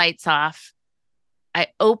turned the lights off. I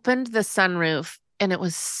opened the sunroof, and it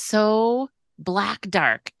was so black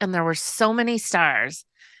dark, and there were so many stars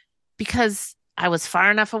because I was far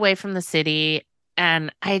enough away from the city,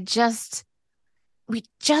 and we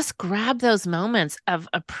just grab those moments of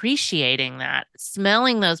appreciating that,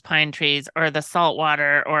 smelling those pine trees or the salt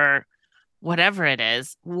water or whatever it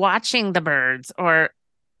is, watching the birds, or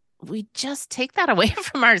we just take that away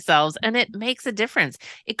from ourselves, and it makes a difference.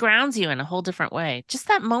 It grounds you in a whole different way. Just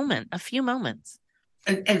that moment, a few moments.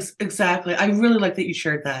 Exactly. I really like that you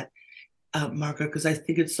shared that, Margaret, because I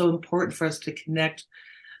think it's so important for us to connect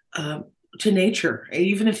um, to nature,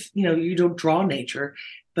 even if you don't draw nature.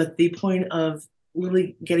 But the point of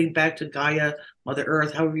really getting back to Gaia, Mother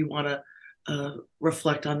Earth, however you want to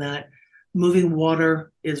reflect on that. Moving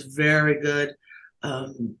water is very good,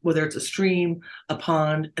 whether it's a stream, a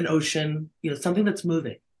pond, an ocean, something that's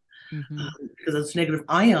moving, Hmm. because those negative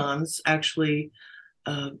ions actually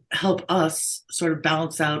help us sort of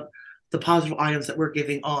balance out the positive ions that we're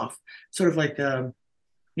giving off. Sort of like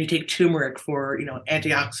you take turmeric for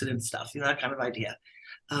antioxidant stuff, that kind of idea.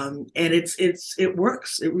 And it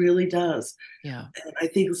works. It really does. Yeah. And I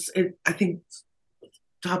think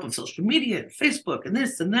top of social media, Facebook, and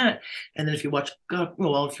this and that. And then if you watch, if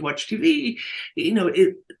you watch TV,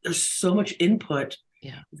 there's so much input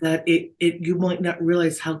Yeah. that you might not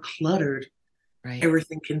realize how cluttered Right.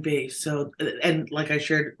 everything can be. So, and like I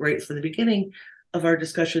shared right from the beginning of our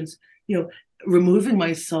discussions, removing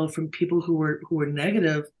myself from people who were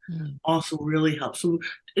negative Mm. also really helps. So,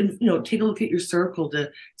 and, take a look at your circle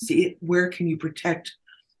to see where can you protect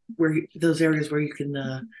those areas where you can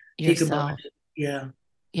take a moment. Yourself. Yeah.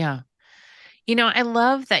 Yeah. I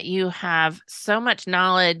love that you have so much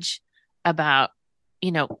knowledge about,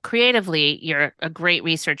 creatively, you're a great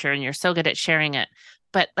researcher and you're so good at sharing it.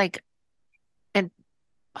 But like, and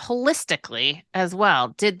holistically as well,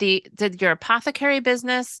 did your apothecary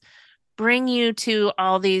business bring you to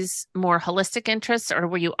all these more holistic interests, or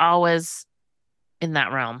were you always in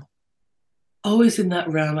that realm? Always in that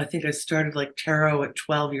realm. I think I started like tarot at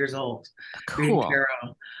 12 years old, reading Cool.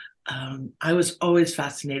 tarot. I was always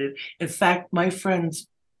fascinated. In fact, my friends,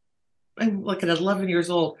 I'm like at 11 years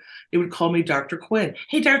old, they would call me Dr. Quinn.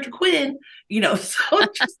 Hey, Dr. Quinn, so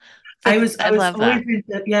just I I was love always that.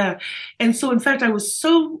 into, yeah. And so in fact, I was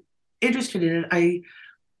so interested in it.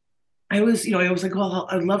 I was like, well,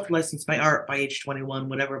 I'd love to license my art by age 21,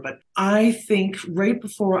 whatever. But I think right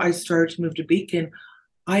before I started to move to Beacon,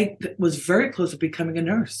 I was very close to becoming a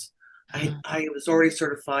nurse. Uh, I was already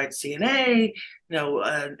certified CNA,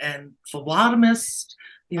 and phlebotomist,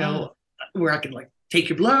 oh, where I can like take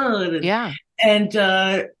your blood yeah. and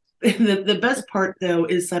the best part though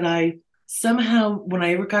is that I somehow when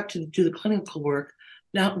I ever got to do the clinical work,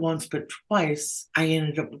 not once but twice, I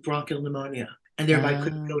ended up with bronchial pneumonia and thereby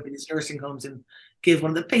couldn't go Um, to these nursing homes and give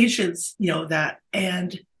one of the patients, that.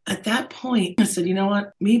 And at that point, I said, you know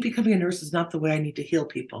what? Me becoming a nurse is not the way I need to heal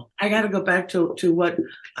people. I got to go back to what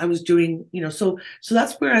I was doing, So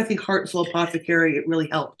that's where I think Heart and Soul Apothecary it really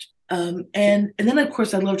helped. And then of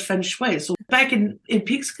course I loved feng shui. So back in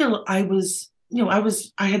Peekskill,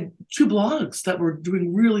 I had two blogs that were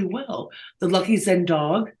doing really well. The Lucky Zen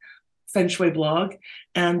Dog feng shui blog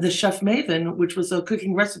and the Chef Maven, which was a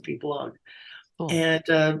cooking recipe blog. Cool. And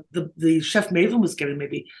the Chef Maven was getting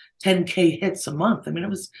maybe 10K hits a month. I mean, it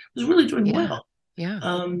was really doing Yeah. well.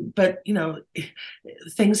 Yeah. But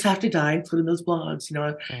things have to die, including those blogs.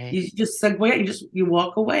 Right. You just segue, you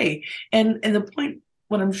walk away. And the point,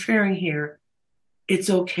 what I'm sharing here, it's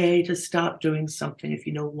okay to stop doing something if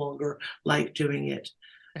you no longer like doing it.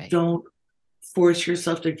 Right. Don't force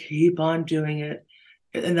yourself to keep on doing it.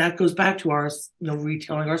 And that goes back to our,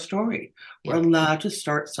 retelling our story. We're Yep. allowed to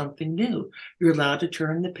start something new. You're allowed to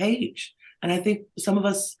turn the page. And I think some of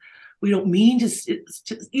us, we don't mean to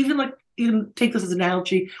even like, even take this as an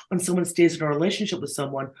analogy when someone stays in a relationship with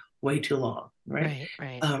someone way too long, right?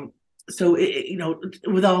 Right. Right. So,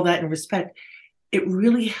 with all that in respect, it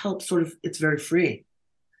really helps it's very free.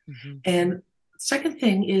 Hmm. And second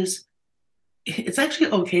thing is, it's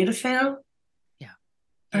actually okay to fail. Yeah.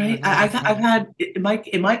 Right. Amen to that. I've had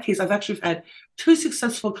in my case, I've actually had two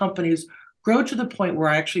successful companies grow to the point where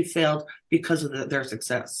I actually failed because of their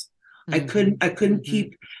success. I couldn't Hmm.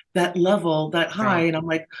 keep that level that high, Right. and I'm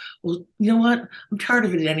like, well, you know what? I'm tired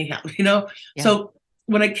of it anyhow. Yeah. So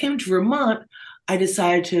when I came to Vermont, I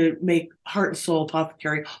decided to make Heart and Soul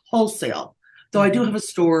Apothecary wholesale. Though I do Hmm. have a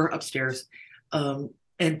store upstairs,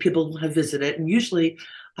 and people have visited, and usually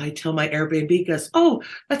I tell my Airbnb guests, "Oh,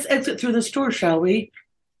 let's exit through the store, shall we?"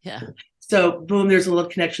 Yeah. So boom, there's a little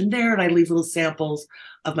connection there, and I leave little samples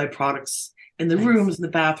of my products in the Nice. rooms, in the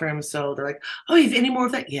bathrooms. So they're like, "Oh, you have any more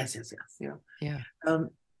of that?" Yes, yes, yes. Yeah.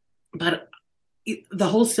 But the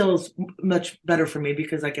wholesale is much better for me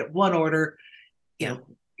because I get one order, Yeah.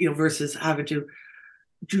 versus having to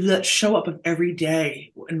do that show up of every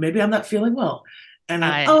day, and maybe I'm not feeling well, and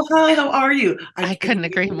I oh hi, how are you? I couldn't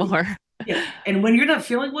agree more. Yeah, and when you're not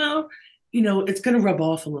feeling well, it's going to rub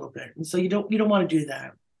off a little bit, and so you don't want to do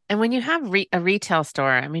that. And when you have a retail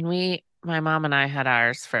store, I mean, my mom and I had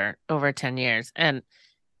ours for over 10 years, and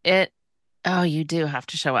it, oh, you do have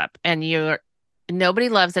to show up, and nobody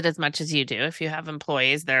loves it as much as you do. If you have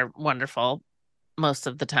employees, they're wonderful most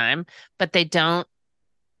of the time, but they don't,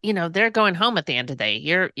 they're going home at the end of the day.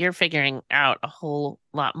 You're figuring out a whole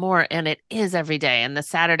lot more, and it is every day, and the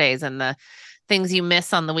Saturdays and the things you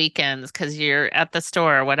miss on the weekends because you're at the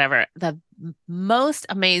store or whatever. The most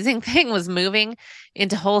amazing thing was moving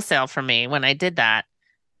into wholesale for me when I did that,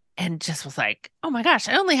 and just was like, oh my gosh,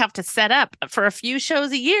 I only have to set up for a few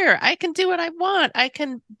shows a year. I can do what I want. I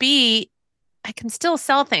can still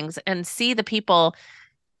sell things and see the people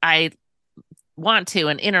I want to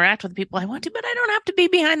and interact with the people I want to, but I don't have to be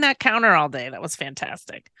behind that counter all day. That was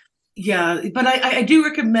fantastic. Yeah, but I do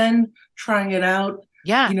recommend trying it out.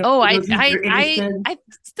 Yeah. Oh, If you're interested, I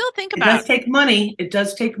still think it does about, take money. It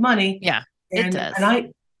does take money, yeah, it and and does. I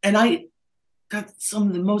and I got some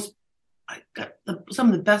of the most I got some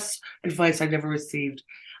of the best advice I've ever received,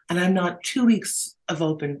 and I'm not 2 weeks of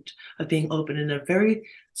being open, and a very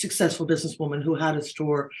successful businesswoman who had a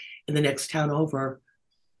store in the next town over.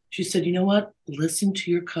 She said, "You know what? Listen to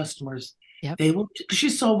your customers. Yep. They will." Because she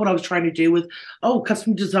saw what I was trying to do with, oh,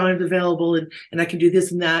 custom designs available, and I can do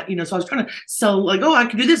this and that. So I was trying to sell like, oh, I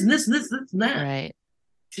can do this and this and this and this and that. Right.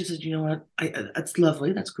 She said, "You know what? That's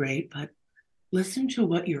lovely. That's great, but listen to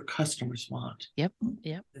what your customers want. Yep.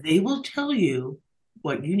 Yep. They will tell you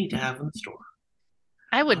what you need to have in the store."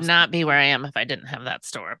 I would I'll not be where I am if I didn't have that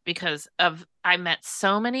store because I met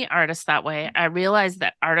so many artists that way. I realized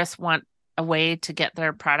that artists want a way to get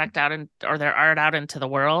their product out or their art out into the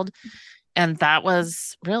world. And that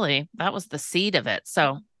was the seed of it.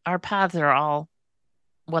 So our paths are all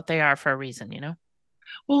what they are for a reason, you know?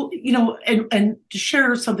 Well, and to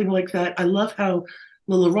share something like that, I love how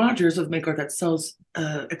Lila Rogers of Make Art That Sells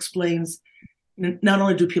explains, not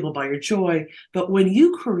only do people buy your joy, but when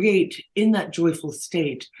you create in that joyful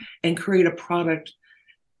state and create a product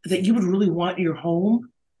that you would really want in your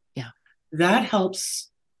home, Yeah. that helps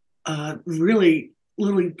really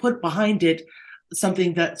literally put behind it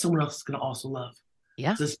something that someone else is going to also love.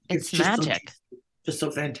 Yeah. It's It's just so magic. tasty, just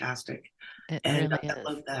so fantastic, It and really I is.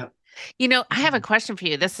 love that. I have a question for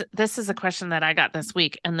you. This is a question that I got this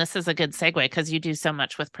week, and this is a good segue because you do so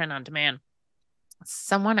much with print on demand.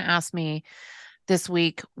 Someone asked me this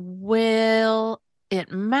week, will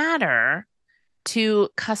it matter to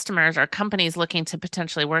customers or companies looking to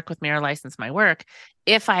potentially work with me or license my work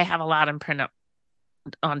if I have a lot in print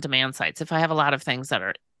on demand sites, if I have a lot of things that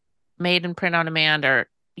are made in print on demand, or,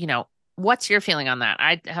 what's your feeling on that?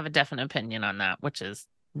 I have a definite opinion on that, which is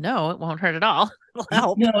No, it won't hurt at all. It'll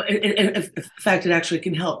help. No, in fact, it actually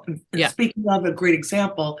can help. And Yeah. speaking of a great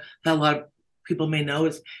example that a lot of people may know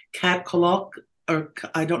is Kat Kolok, or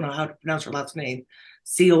I don't know how to pronounce her last name,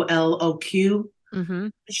 Coloq. Mm-hmm.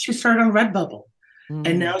 She started on Redbubble, and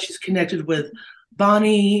Mm. now she's connected with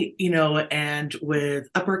Bonnie, and with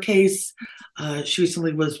Uppercase. She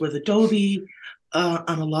recently was with Adobe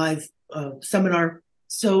on a live seminar.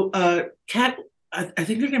 So, Kat, I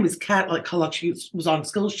think her name is Kat, like Kolok. She was on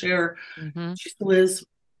Skillshare. Mm-hmm. She still is.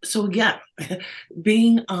 So, yeah,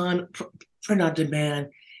 being on print on demand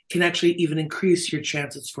can actually even increase your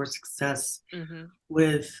chances for success Mm-hmm.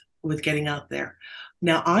 with getting out there.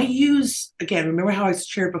 Now, I use, again, remember how I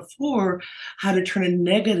shared before how to turn a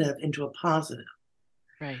negative into a positive.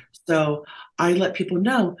 Right. So I let people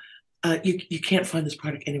know you can't find this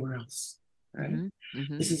product anywhere else. Right? Mm-hmm.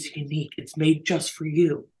 Mm-hmm. This is unique. It's made just for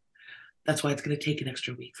you. That's why it's going to take an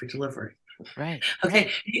extra week for delivery. Right.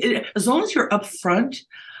 Okay, Right. as long as you're upfront.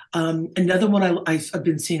 Another one I've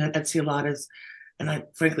been seeing on Etsy a lot is, and I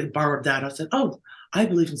frankly borrowed that. I said, oh, I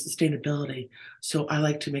believe in sustainability, so I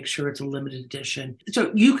like to make sure it's a limited edition.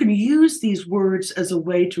 So you can use these words as a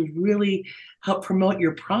way to really help promote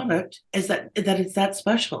your product, as that it's that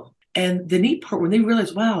special. And the neat part when they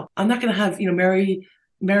realize, wow, I'm not going to have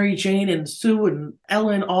Mary Jane and Sue and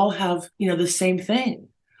Ellen all have the same thing.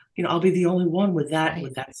 I'll be the only one with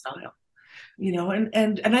Right. that style.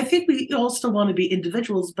 And I think we all still want to be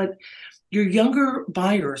individuals, but your younger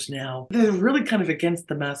buyers now, they're really kind of against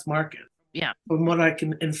the mass market Yeah. from what I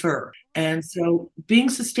can infer. And so being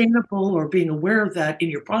sustainable or being aware of that in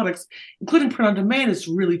your products, including print on demand, is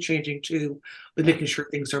really changing too, with Yeah. making sure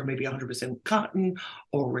things are maybe 100% cotton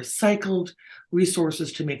or recycled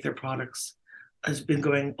resources to make their products has been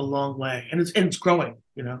going a long way. And it's growing.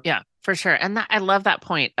 Yeah, for sure. And I love that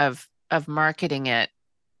point of marketing it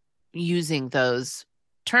using those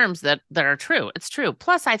terms that are true. It's true.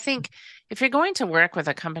 Plus, I think if you're going to work with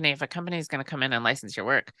a company, if a company is going to come in and license your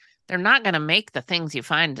work, they're not going to make the things you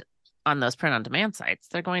find on those print on demand sites.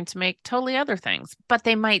 They're going to make totally other things, but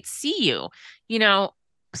they might see you. You know,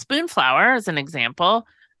 Spoonflower as an example.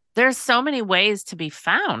 There's so many ways to be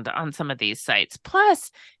found on some of these sites.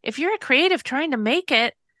 Plus, if you're a creative trying to make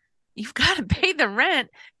it, you've got to pay the rent.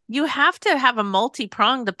 You have to have a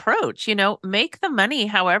multi-pronged approach, make the money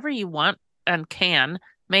however you want and can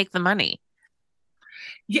make the money.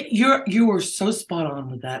 Yeah, you are so spot on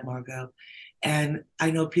with that, Margot. And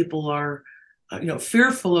I know people are,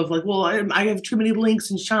 fearful of like, well, I have too many links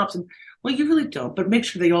and shops, and well, you really don't. But make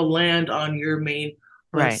sure they all land on your main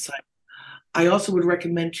Right. website. I also would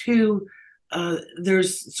recommend too.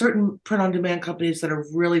 There's certain print-on-demand companies that are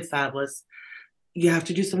really fabulous. You have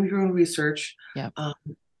to do some of your own research. Yeah. On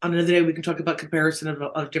another day, we can talk about comparison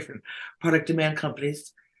of different product demand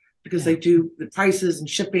companies because Yeah. they do the prices and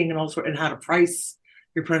shipping and also and how to price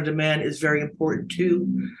your print on demand is very important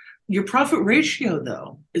too. Your profit ratio,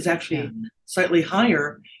 though, is Yeah. actually slightly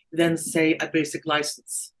higher than, say, a basic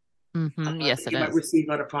license Yes, that it you might is. receive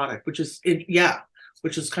on a product, which is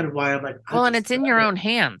kind of why I'm like, I Well, and just it's in love your it. own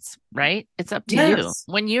hands, right? It's up to you. Yes,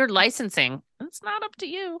 When you're licensing, it's not up to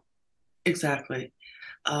you. exactly.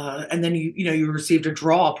 And then you received a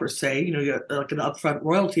draw per se, you have like an upfront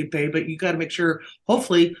royalty pay, but you got to make sure,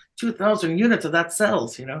 hopefully, 2,000 units of that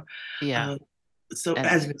sells. Yeah. Uh, so And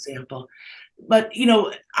as an example, but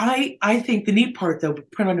I think the neat part though,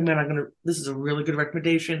 print on demand, this is a really good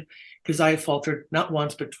recommendation because I faltered not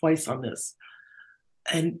once but twice on this.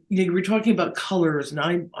 And we're talking about colors,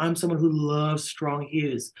 and I'm someone who loves strong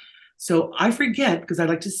hues. So I forget because I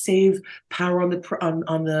like to save power if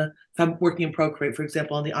I'm working in Procreate, for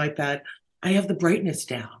example, on the iPad, I have the brightness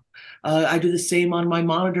down. I do the same on my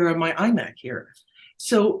monitor on my iMac here.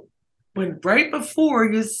 So when right before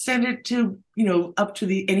you send it to up to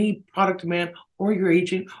the any product demand or your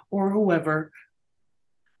agent or whoever,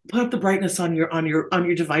 put up the brightness on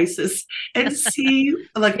your devices and see,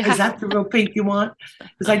 like, is yeah. that the real pink you want?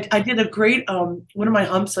 Because I did a great one of my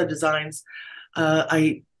Hamsa designs.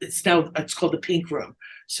 It's called the Pink Room.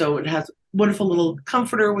 So it has wonderful little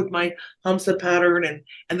comforter with my Hamsa pattern,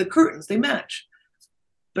 and the curtains, they match.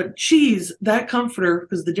 But geez, that comforter,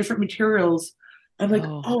 because the different materials, I'm like,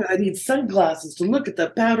 Oh, oh, I need sunglasses to look at the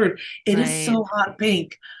pattern. It is right. so hot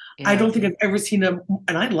pink. I Yeah. don't think I've ever seen them,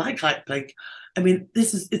 and I like hot pink. I mean,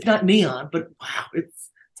 it's not neon, but wow, it's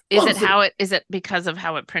awesome. Is it because of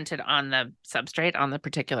how it printed on the substrate on the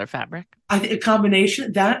particular fabric? I think a combination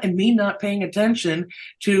of that and me not paying attention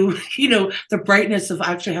to, the brightness of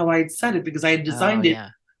actually how I had set it because I had Oh, designed it yeah.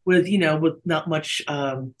 with not much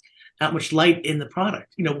light in the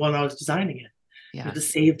product, when I was designing it. Yeah. to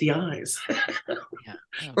save the eyes Yeah.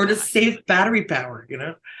 Oh or to gosh. save battery power,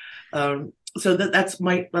 so that's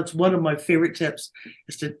one of my favorite tips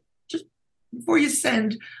is to just before you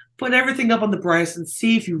send, put everything up on the price and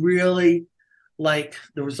see if you really like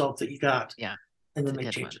the results that you got, Yeah. and It's then a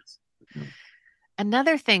make good one. changes. Mm.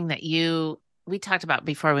 Another thing that we talked about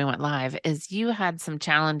before we went live is you had some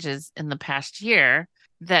challenges in the past year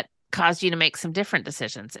that caused you to make some different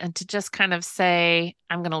decisions and to just kind of say,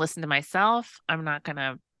 I'm going to listen to myself. I'm not going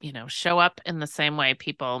to, show up in the same way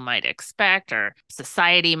people might expect or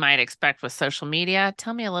society might expect with social media.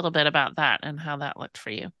 Tell me a little bit about that and how that looked for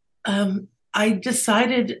you. I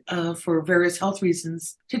decided for various health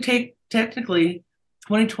reasons to take technically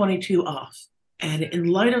 2022 off. And in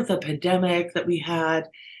light of the pandemic that we had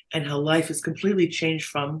and how life has completely changed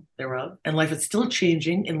from thereof, and life is still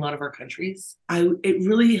changing in a lot of our countries, it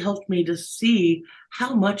really helped me to see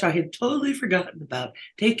how much I had totally forgotten about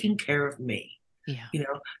taking care of me. Yeah.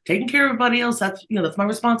 Taking care of everybody else, that's my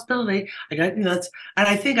responsibility. I got, and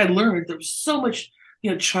I think I learned there was so much,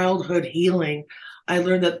 childhood healing. I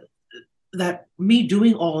learned that me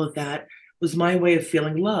doing all of that was my way of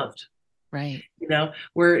feeling loved, Right.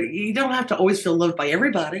 where you don't have to always feel loved by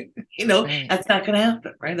everybody. Right. That's not going to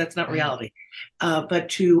happen, right? That's not Right. reality. But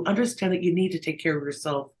to understand that you need to take care of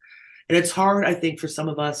yourself. And it's hard, I think, for some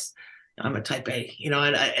of us. I'm a type A,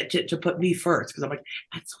 and to put me first because I'm like,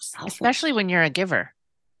 that's so Especially selfish. when you're a giver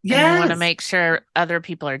and you want to Yes, make sure other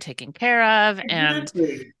people are taken care of. And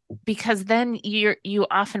exactly. because then you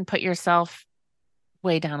often put yourself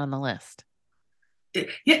way down on the list. Yeah,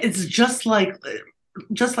 it's just like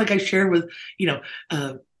I shared with, you know,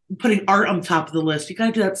 uh, putting art on top of the list. You got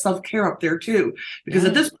to do that self care up there too, because at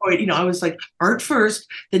Yeah. this point, I was like art first,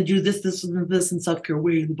 then do this, and this, and self care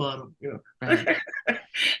way in the bottom. Right. If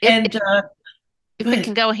And go if it ahead.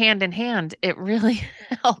 can go hand in hand, it really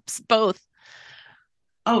helps both.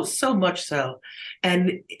 Oh, so much so,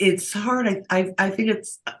 and it's hard. I think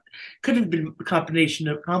it's could have been a combination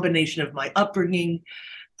of my upbringing,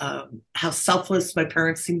 how selfless my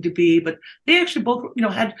parents seemed to be, but they actually both,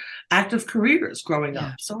 had active careers growing up.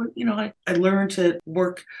 Yeah. So, I learned to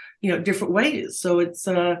work, different ways. So it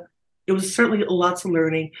was certainly lots of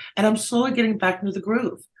learning, and I'm slowly getting back into the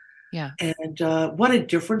groove. Yeah. And what a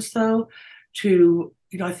difference, though, to,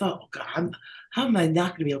 I thought, oh God, how am I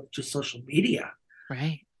not going to be able to do social media?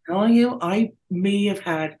 Right. I'm telling you, I may have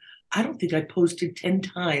had, I don't think I posted 10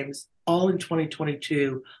 times all in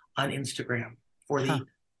 2022 on Instagram for Huh.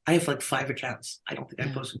 I have like 5 accounts. I don't think I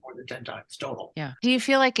Yeah. posted more than 10 times total. Yeah. Do you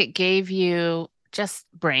feel like it gave you just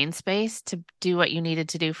brain space to do what you needed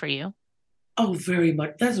to do for you? Oh, very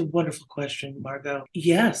much. That's a wonderful question, Margot.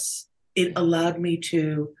 Yes, it Yeah. allowed me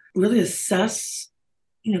to really assess,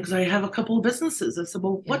 because I have a couple of businesses. I said,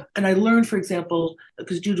 well, Yeah. what? And I learned, for example,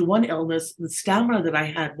 because due to one illness, the stamina that I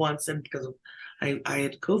had once, and because of I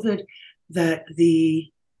had COVID, that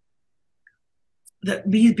that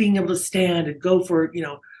me being able to stand and go for,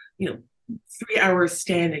 3 hours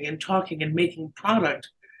standing and talking and making product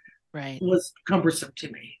Right. was cumbersome to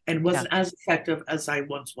me and Yeah. wasn't as effective as I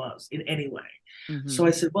once was in any way. So Hmm.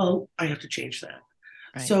 I said, well, I have to change that.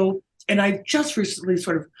 Right. So, and I just recently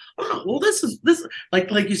sort of, oh, well, this, like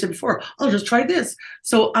you said before, I'll just try this.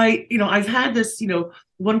 So I've had this,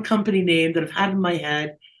 one company name that I've had in my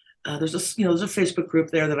head. There's a Facebook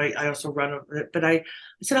group there that I also run, but I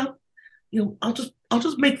said, I'll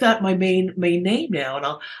just make that my main name now, and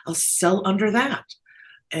I'll sell under that.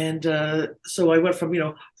 And so I went from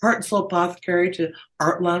Heart and Soul Apothecary to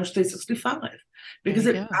Art Lounge 365 There because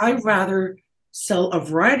you go. I rather sell a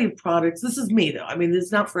variety of products. This is me though. I mean, it's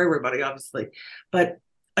not for everybody, obviously, but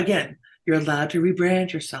again, you're allowed to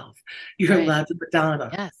rebrand yourself. You're Right. allowed to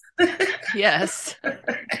Madonna, Yes. Yes.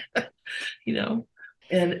 you know,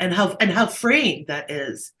 and how freeing that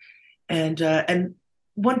is. And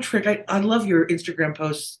one trick, I love your Instagram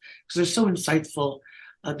posts because they're so insightful.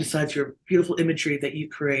 Besides your beautiful imagery that you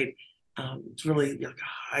create, it's really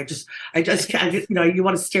I just can't, Thanks. you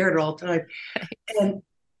want to stare at it all the time. And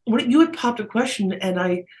when you had popped a question,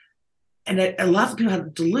 a lot of people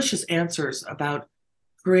had delicious answers about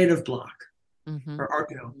creative block Hmm. or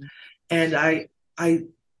art, Hmm. and I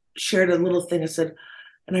shared a little thing. I said,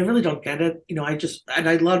 and I really don't get it.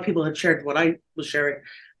 A lot of people had shared what I was sharing,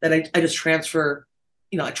 that I just transfer,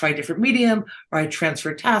 I try a different medium or I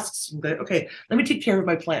transfer tasks and go, okay, let me take care of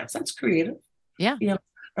my plants. That's creative, Yeah. you know,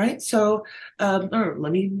 right? So, or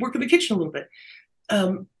let me work in the kitchen a little bit.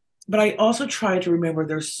 Um, but I also try to remember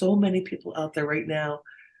there's so many people out there right now.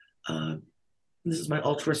 Uh, this is my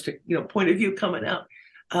altruistic, point of view coming out,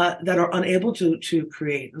 that are unable to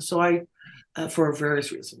create. And so I, Right. for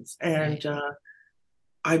various reasons. Right. And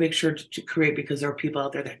I make sure to create because there are people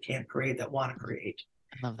out there that can't create, that want to create.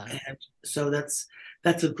 I love that. And so that's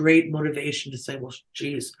a great motivation to say, well,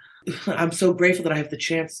 geez, I'm so grateful that I have the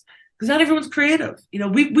chance because not everyone's creative.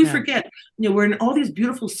 We Yeah. forget, we're in all these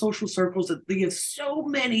beautiful social circles that we have so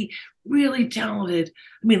many really talented,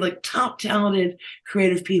 I mean, like top talented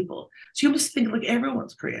creative people. So you must think like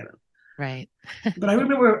everyone's creative. Right. But I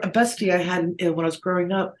remember a bestie I had when I was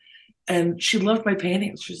growing up, and she loved my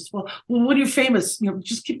paintings. She says, well, when you're famous,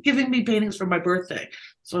 just keep giving me paintings for my birthday.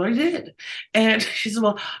 So I did. And she said,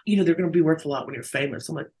 well, they're going to be worth a lot when you're famous.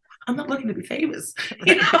 I'm like, I'm not looking to be famous,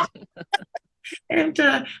 Right. And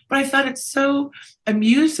but I found it so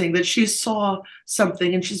amusing that she saw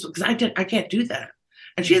something, and she's because I can't do that,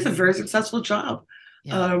 and she has a Mhm. very successful job.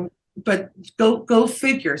 Yeah. Um, but go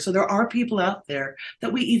figure. So there are people out there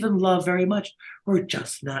that we even love very much who are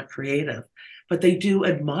just not creative, but they do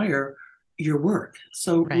admire your work.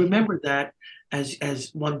 So Right. remember that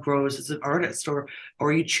as one grows as an artist, or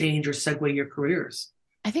you change or segue your careers.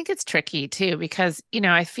 I think it's tricky too because,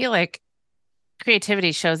 I feel like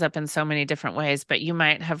creativity shows up in so many different ways, but you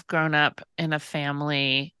might have grown up in a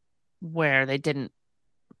family where they didn't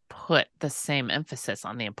put the same emphasis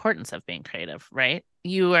on the importance of being creative, right?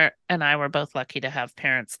 And I were both lucky to have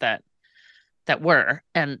parents that were,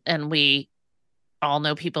 and we all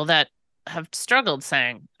know people that have struggled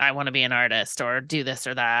saying, I want to be an artist or do this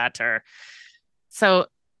or that. Or so,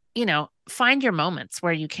 find your moments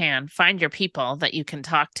where you can find your people that you can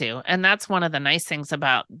talk to. And that's one of the nice things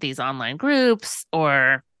about these online groups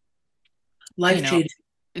or, you Life know, changing.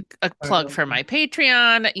 a plug for my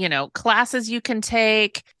Patreon, classes you can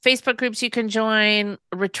take, Facebook groups you can join,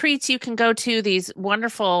 retreats you can go to, these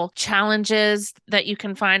wonderful challenges that you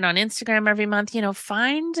can find on Instagram every month.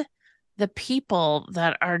 Find the people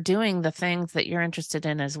that are doing the things that you're interested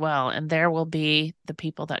in as well. And there will be the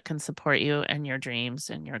people that can support you and your dreams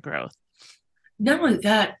and your growth. Not only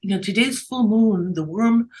that, today's full moon, the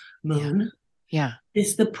worm Yeah. moon, Yeah.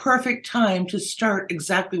 is the perfect time to start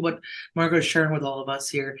exactly what Margot is sharing with all of us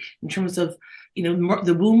here in terms of,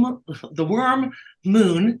 the worm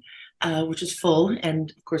moon, which is full,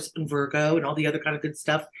 and of course in Virgo and all the other kind of good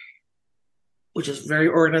stuff, which is very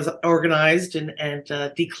organized and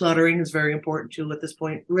decluttering is very important too at this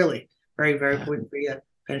point. Really, very very Yeah. important for you,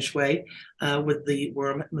 feng shui, with the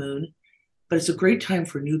worm moon. But it's a great time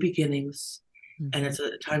for new beginnings, and Mhm. it's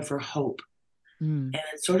a time for hope, Mm. and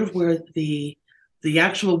it's sort of where the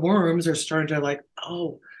actual worms are starting to like,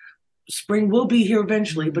 oh, spring will be here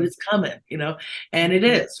eventually, but Mm. it's coming, and it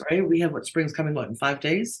Mhm. is, right? We have spring's coming, in 5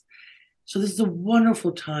 days? So this is a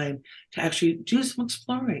wonderful time to actually do some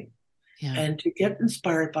exploring Yeah. and to get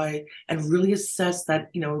inspired by and really assess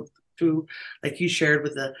that, through, like you shared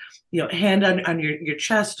with the, hand on your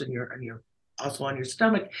chest and your also on your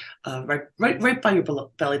stomach, right by your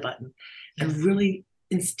belly button, and Yeah. really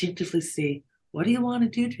instinctively see, what do you want to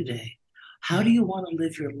do today? How Yeah. do you want to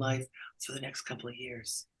live your life for the next couple of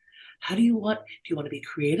years? Do you want to be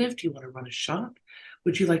creative? Do you want to run a shop?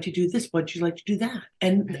 Would you like to do this? Would you like to do that?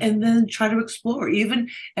 And Right. and then try to explore, even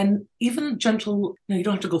a gentle, you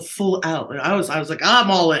don't have to go full out. I was like, I'm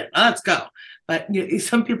all in, let's go. But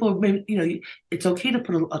some people maybe, it's okay to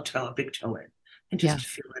put a big toe in and just Yeah. to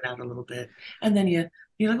feel it out a little bit. And then you're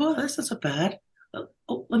like, oh, this isn't bad.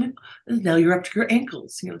 Oh, let me. Now you're up to your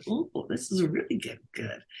ankles. You're like, oh, this is really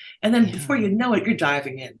good. And then before Yeah. you know it, you're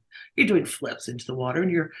diving in. You're doing flips into the water,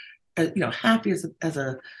 and you're happy as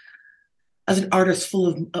an artist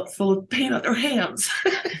full of paint on their hands.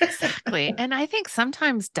 Exactly. And I think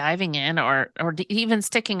sometimes diving in or even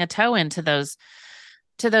sticking a toe into those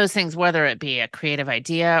things, whether it be a creative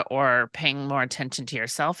idea or paying more attention to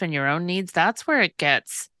yourself and your own needs, that's where it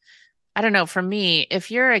gets, I don't know, for me,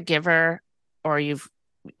 if you're a giver or you've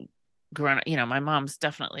grown, my mom's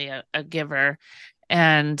definitely a giver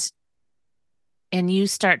and you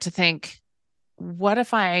start to think, what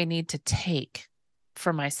if I need to take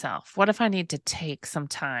for myself? What if I need to take some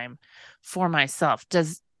time for myself?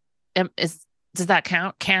 Does that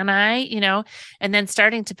count? Can I, and then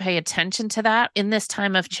starting to pay attention to that in this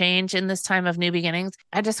time of change, in this time of new beginnings.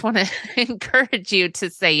 I just want to encourage you to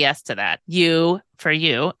say yes to that. For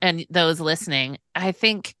you and those listening, I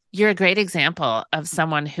think you're a great example of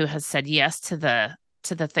someone who has said yes to the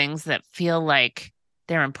things that feel like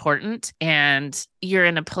they're important and you're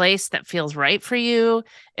in a place that feels right for you.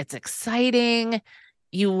 It's exciting.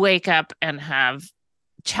 You wake up and have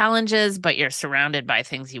challenges, but you're surrounded by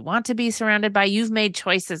things you want to be surrounded by. You've made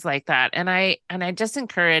choices like that. And I just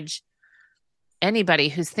encourage anybody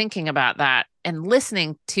who's thinking about that and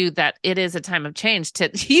listening to that it is a time of change to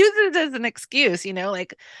use it as an excuse,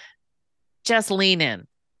 like just lean in.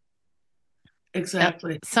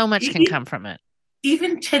 exactly. So much E- can e- come from it.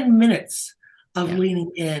 Even 10 minutes of Yeah.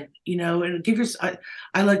 leaning in, and give your,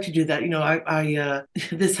 I like to do that.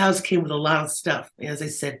 This house came with a lot of stuff, as I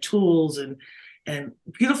said, tools and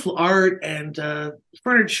beautiful art and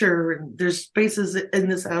furniture, and there's spaces in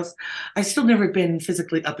this house. I still never been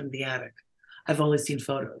physically up in the attic. I've only seen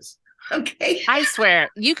photos. Okay. I swear,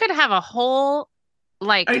 you could have a whole I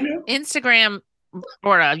like know. Instagram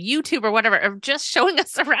or a YouTube or whatever of just showing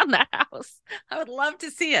us around the house. I would love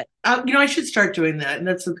to see it. I should start doing that.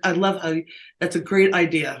 And I love that's a great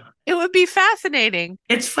idea. It would be fascinating.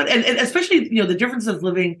 It's fun, and especially the difference of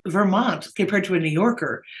living Vermont compared to a New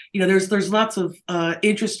Yorker. There's lots of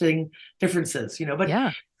interesting differences. But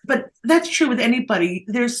Yeah. that's true with anybody.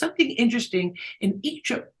 There's something interesting in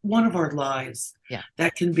each one of our lives Yeah.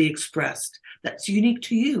 that can be expressed that's unique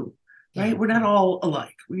to you. Yeah. Right? We're not all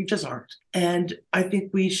alike. We just aren't. And I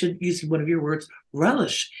think we should, using one of your words,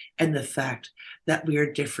 relish in the fact that we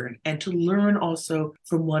are different and to learn also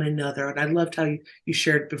from one another. And I loved how you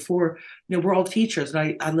shared before, we're all teachers.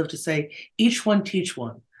 And I love to say, each one teach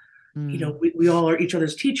one. Mm, We all are each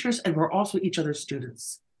other's teachers and we're also each other's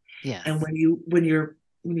students. yes. And when you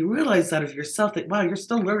realize that of yourself, that wow, you're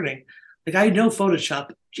still learning. Like I know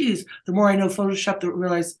Photoshop. Geez, the more I know Photoshop, the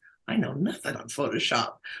realize I know nothing on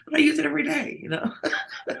Photoshop, but I use it every day.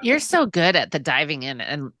 You're so good at the diving in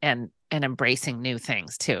and embracing new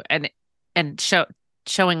things too. And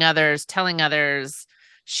showing others, telling others,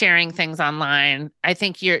 sharing things online. I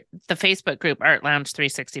think the Facebook group Art Lounge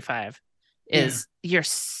 365 Yeah.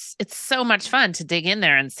 it's so much fun to dig in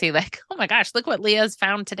there and see like, oh my gosh, look what Leah's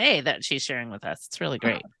found today that she's sharing with us. It's really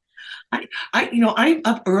great. I'm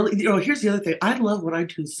up early. Here's the other thing. I love what I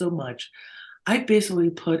do so much. I basically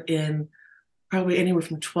put in probably anywhere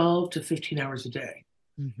from 12 to 15 hours a day,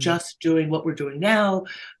 Mhm. just doing what we're doing now,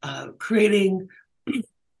 creating.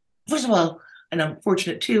 First of all, and I'm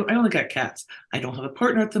fortunate too, I only got cats. I don't have a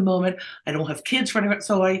partner at the moment. I don't have kids running around.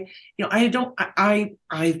 So I don't,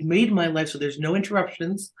 I've made my life so there's no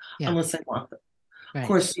interruptions Yeah, unless I want them. Of right.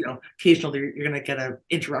 course, occasionally you're going to get an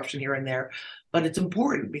interruption here and there, but it's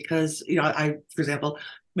important because, for example,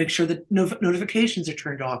 make sure that notifications are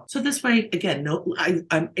turned off. So this way, again,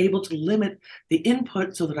 I'm able to limit the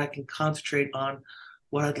input so that I can concentrate on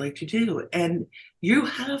what I'd like to do. And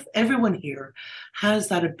everyone here has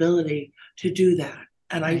that ability to do that.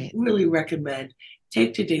 And I Right. really recommend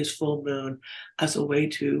take today's full moon as a way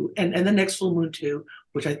to, and the next full moon too,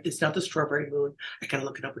 it's not the strawberry moon. I gotta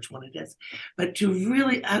look it up which one it is, but to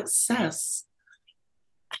really assess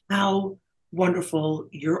how wonderful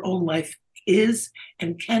your own life is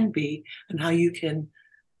and can be, and how you can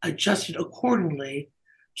adjust it accordingly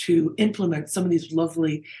to implement some of these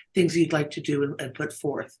lovely things you'd like to do and put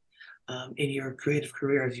forth in your creative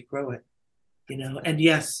career as you grow it. And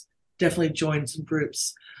yes, definitely join some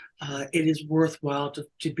groups. It is worthwhile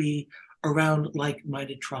to be around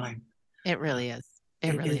like-minded tribe. It really is.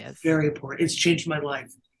 It It really is is. very important. It's changed my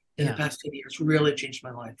life in the Yeah, past 10 years, really changed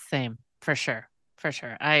my life. same for sure. For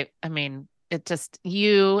sure. I mean, it just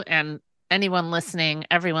you and anyone listening,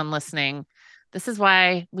 everyone listening, this is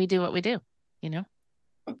why we do what we do, you know?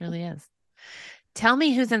 It really is. Tell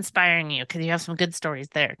me who's inspiring you because you have some good stories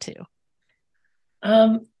there too.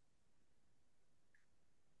 Um,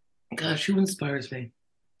 Gosh, who inspires me?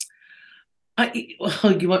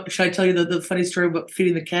 Should I tell you the funny story about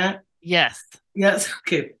feeding the cat? Yes. Yes.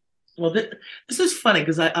 Okay. Well, this is funny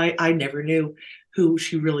because I never knew who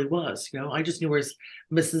she really was. I just knew her as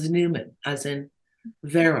Mrs. Newman, as in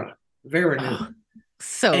Vera Oh, Newman.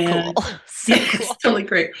 so cool. And So yeah, it's cool. totally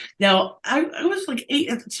great. Now, I was like 8.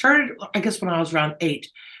 It started, I guess, when I was around 8,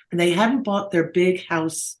 and they hadn't bought their big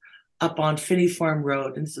house up on Finney Farm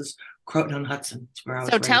Road, and this is Croton on Hudson. It's where I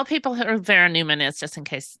So was tell raised. people who Vera Newman is just in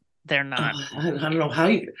case they're not. I don't know how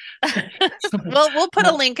you. We'll put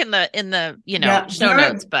a No, link in the yeah, show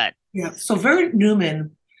notes, but yeah. So Vera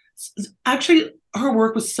Newman, actually, her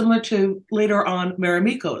work was similar to later on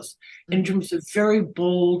Marimiko's in mhm. terms of very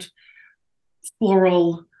bold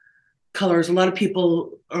floral colors. A lot of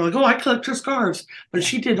people are like, "Oh, I collect her scarves," but Yeah.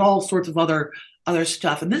 she did all sorts of other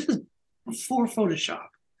stuff. And this is before Photoshop.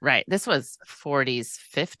 Right. This was 40s,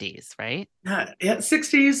 50s, right? Yeah,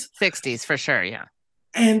 60s, 60s for sure. Yeah.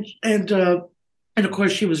 and of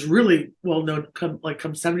course she was really well known come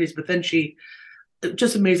 70s. But then she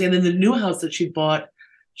just amazing. And then the new house that she bought,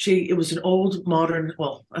 it was an old modern.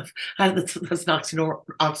 Well, that's an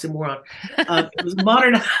oxymoron. It was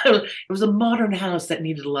modern. It was a modern house that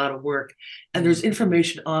needed a lot of work, and there's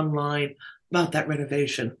information online about that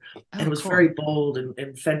renovation. And Oh, it was cool. very bold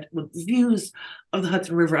with views of the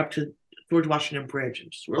Hudson River up to George Washington Bridge,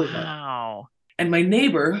 which is really nice. Wow. And my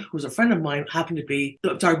neighbor, who was a friend of mine,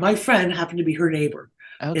 my friend happened to be her neighbor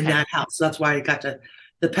in Okay. that house. So that's why I got to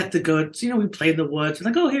pet the goats. We played in the woods. And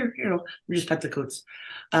like, oh, here, we just pet the goats.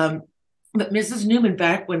 Um, but Mrs. Newman,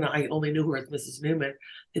 back when I only knew her as Mrs. Newman,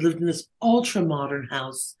 they lived in this ultra modern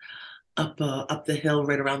house up the hill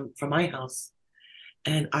right around from my house.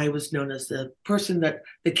 And I was known as the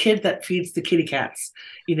kid that feeds the kitty cats,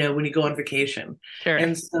 when you go on vacation. Sure.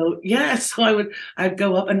 And so, yeah, so I'd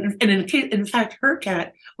go up and in fact, her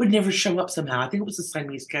cat would never show up somehow. I think it was a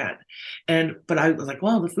Siamese cat. But I was like,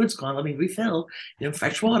 well, the food's gone. Let me refill,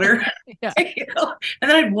 fresh water, Yeah. and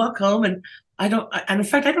then I'd walk home and and in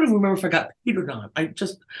fact, I don't even remember if I got paid or not. I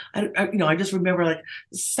just remember like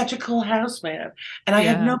such a cool house, man. And I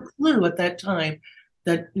had Yeah. no clue at that time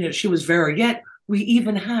that, she was Vera yet. We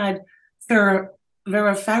even had Vera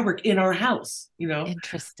fabric in our house,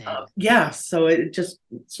 Interesting. yeah. So it just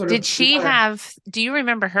sort of, Do you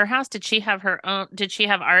remember her house? Did she have her own, did she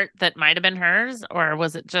have art that might have been hers, or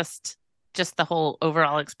was it just the whole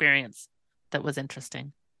overall experience that was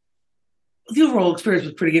interesting? the overall experience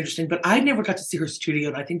was pretty interesting, but I never got to see her studio.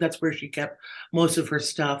 And I think that's where she kept most of her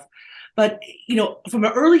stuff. But, from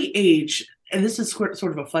an early age, and this is sort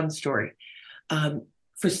of a fun story. Um,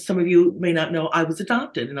 for some of you may not know, I was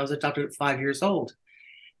adopted, and I was adopted at 5 years old.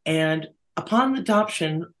 And upon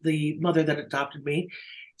adoption, the mother that adopted me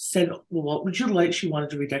said, well, what would you like? She wanted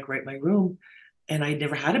to redecorate my room. And I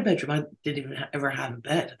never had a bedroom. I didn't even ever have a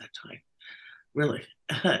bed at that time, really.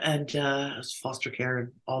 And it was foster care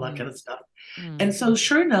and all that kind of stuff. And Mm. so,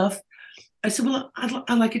 sure enough, I said, well,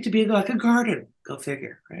 I'd like it to be like a garden. Go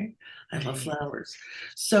figure, right? I love Right. flowers.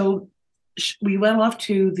 So we went off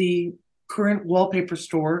to the current wallpaper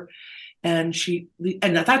store, and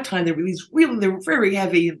and at that time, they were very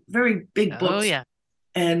heavy, very big Oh, books. yeah.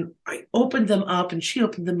 And I opened them up, and she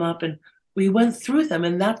opened them up, and we went through them.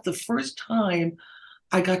 And that's the first time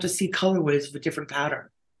I got to see colorways of a different pattern,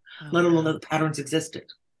 Oh, let alone wow. that the patterns existed.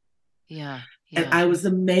 Yeah. And Yeah. I was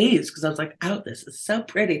amazed because I was like, oh, this is so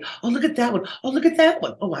pretty. Oh, look at that one. Oh, look at that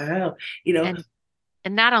one. Oh, wow. You know, And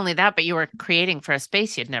and not only that, but you were creating for a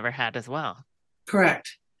space you'd never had as well.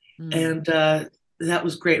 correct. Mm. And that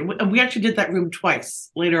was great. And we actually did that room twice.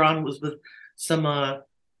 Later on, it was with some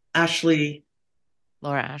Ashley,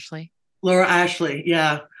 Laura Ashley. Laura Ashley,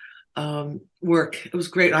 yeah, work. It was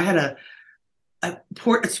great. I had a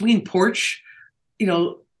swinging porch, you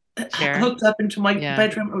know, Sure. hooked up into my Yeah.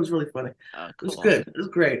 bedroom. It was really funny. Oh, It was cool. good. It was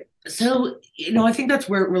great. So, I think that's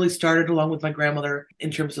where it really started, along with my grandmother,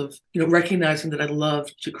 in terms of, recognizing that I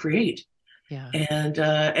loved to create. Yeah.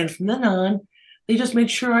 And from then on, they just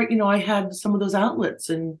made sure I had some of those outlets,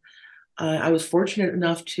 and I was fortunate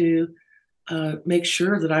enough to make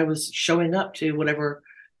sure that I was showing up to whatever,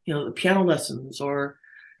 the piano lessons, or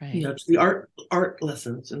Right. to the art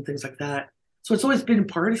lessons and things like that. So it's always been a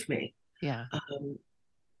part of me. Yeah. Um,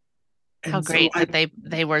 How and so great that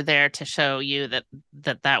they were there to show you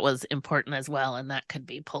that was important as well, and that could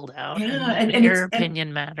be pulled out, and yeah, that and your and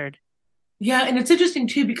opinion mattered. yeah, and it's interesting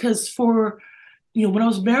too, because when I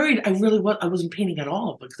was married, I wasn't painting at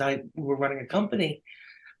all, because we were running a company.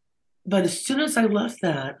 But as soon as I left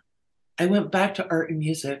that, I went back to art and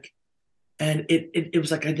music, and it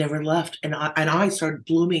was like I never left, and I started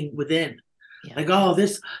blooming within. Yeah. Like, oh,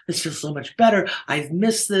 this feels so much better. I've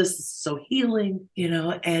missed this. This is so healing,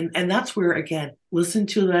 and that's where, again, listen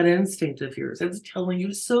to that instinct of yours. It's telling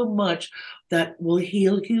you so much that will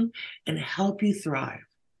heal you and help you thrive.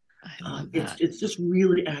 I love It's that. it's just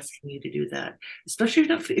really asking you to do that, especially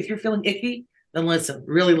if you're feeling icky. Then listen,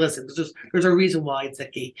 really listen. There's a reason why it's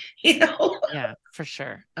icky, you know. Yeah, for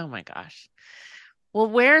sure. Oh my gosh. Well,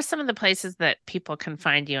 where are some of the places that people can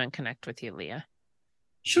find you and connect with you, Leah?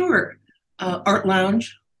 Sure.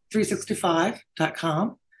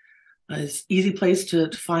 Artlounge365.com is easy place to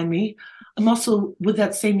find me. I'm also with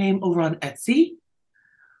that same name over on Etsy,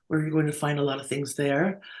 where you're going to find a lot of things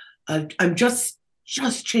there. I'm just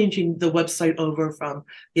changing the website over from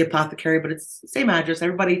the apothecary, but it's the same address.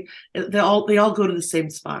 Everybody, they all go to the same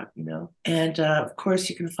spot. And of course,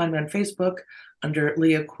 you can find me on Facebook under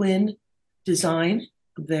Leah Quinn Design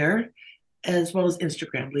there, as well as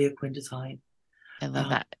Instagram, Leah Quinn Design. I love Um,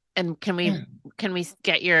 that. And can we yeah. can we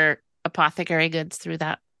get your apothecary goods through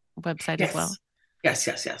that website as well? Yes, yes,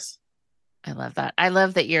 yes, yes. I love that. I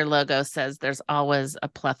love that your logo says there's always a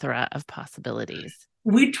plethora of possibilities.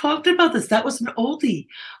 We talked about this. That was an oldie.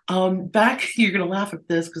 Back, you're gonna laugh at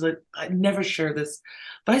this because I never share this,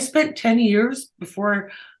 but I spent 10 years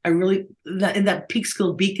before I really in that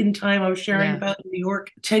Peekskill Beacon time I was sharing Yeah. about in New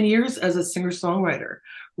York, 10 years as a singer-songwriter,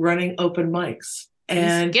 running open mics. You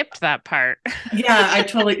And skipped that part. yeah,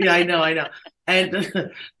 I know.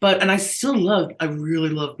 And I still I really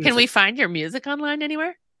love Can we music. find your music online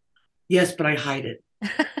anywhere? Yes, but I hide it.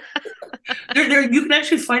 You can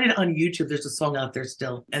actually find it on YouTube. There's a song out there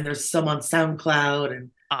still, and there's some on SoundCloud,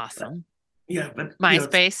 and Awesome. yeah, but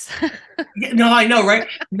MySpace. yeah, no, I know, right?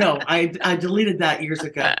 No, I deleted that years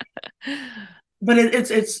ago. But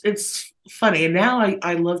it's funny, and now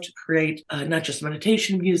I love to create not just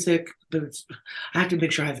meditation music, but I have to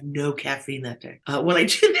make sure I have no caffeine that day when I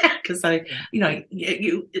do that, because Yeah.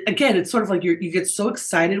 you again, it's sort of like you get so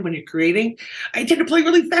excited when you're creating. I tend to play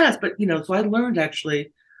really fast, but so I learned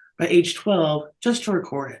actually by age 12 just to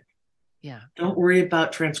record it. Yeah. Don't worry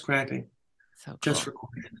about transcribing, So just cool.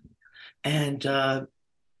 record it, and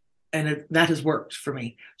that has worked for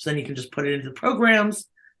me. So then you can just put it into the programs,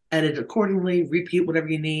 edit accordingly, repeat whatever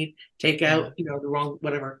you need, take Yeah. out the wrong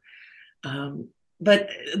whatever. But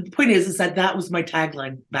the point is that was my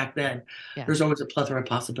tagline back then. Yeah. There's always a plethora of I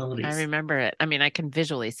possibilities. remember it. I mean, I can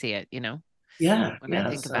visually see it, Yeah, when I yeah.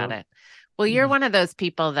 think about So it. Well, you're one of those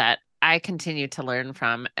people that I continue to learn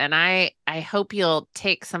from. And I hope you'll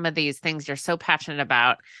take some of these things you're so passionate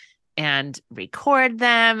about and record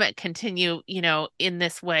them, continue, in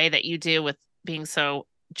this way that you do with being so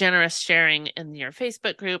generous, sharing in your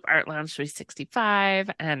Facebook group, Art Lounge 365,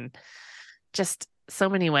 and just so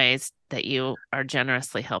many ways that you are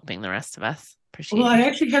generously helping the rest of us. well, Appreciate I it.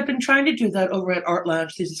 actually have been trying to do that over at Art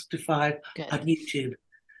Lounge 365 Good. on YouTube.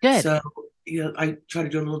 Good. So I try to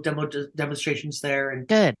do a little demonstrations there, and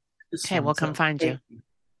Good. it's Okay, fun. we'll come So find you.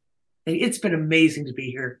 it's been amazing to be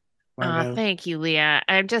here, Oh, Margot. thank you, Leah.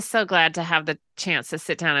 I'm just so glad to have the chance to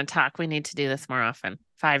sit down and talk. We need to do this more often.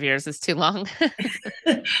 5 years is too long.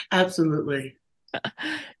 Absolutely.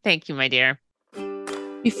 Thank you, my dear.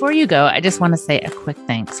 Before you go, I just want to say a quick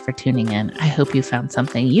thanks for tuning in. I hope you found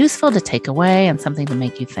something useful to take away and something to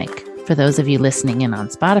make you think. For those of you listening in on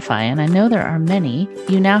Spotify, and I know there are many,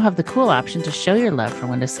 you now have the cool option to show your love for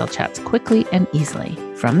Windowsill Chats quickly and easily.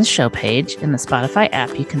 From the show page in the Spotify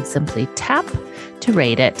app, you can simply tap to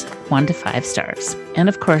rate it 1 to 5 stars. And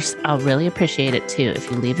of course, I'll really appreciate it too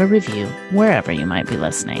if you leave a review wherever you might be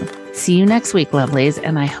listening. See you next week, lovelies,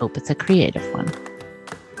 and I hope it's a creative one.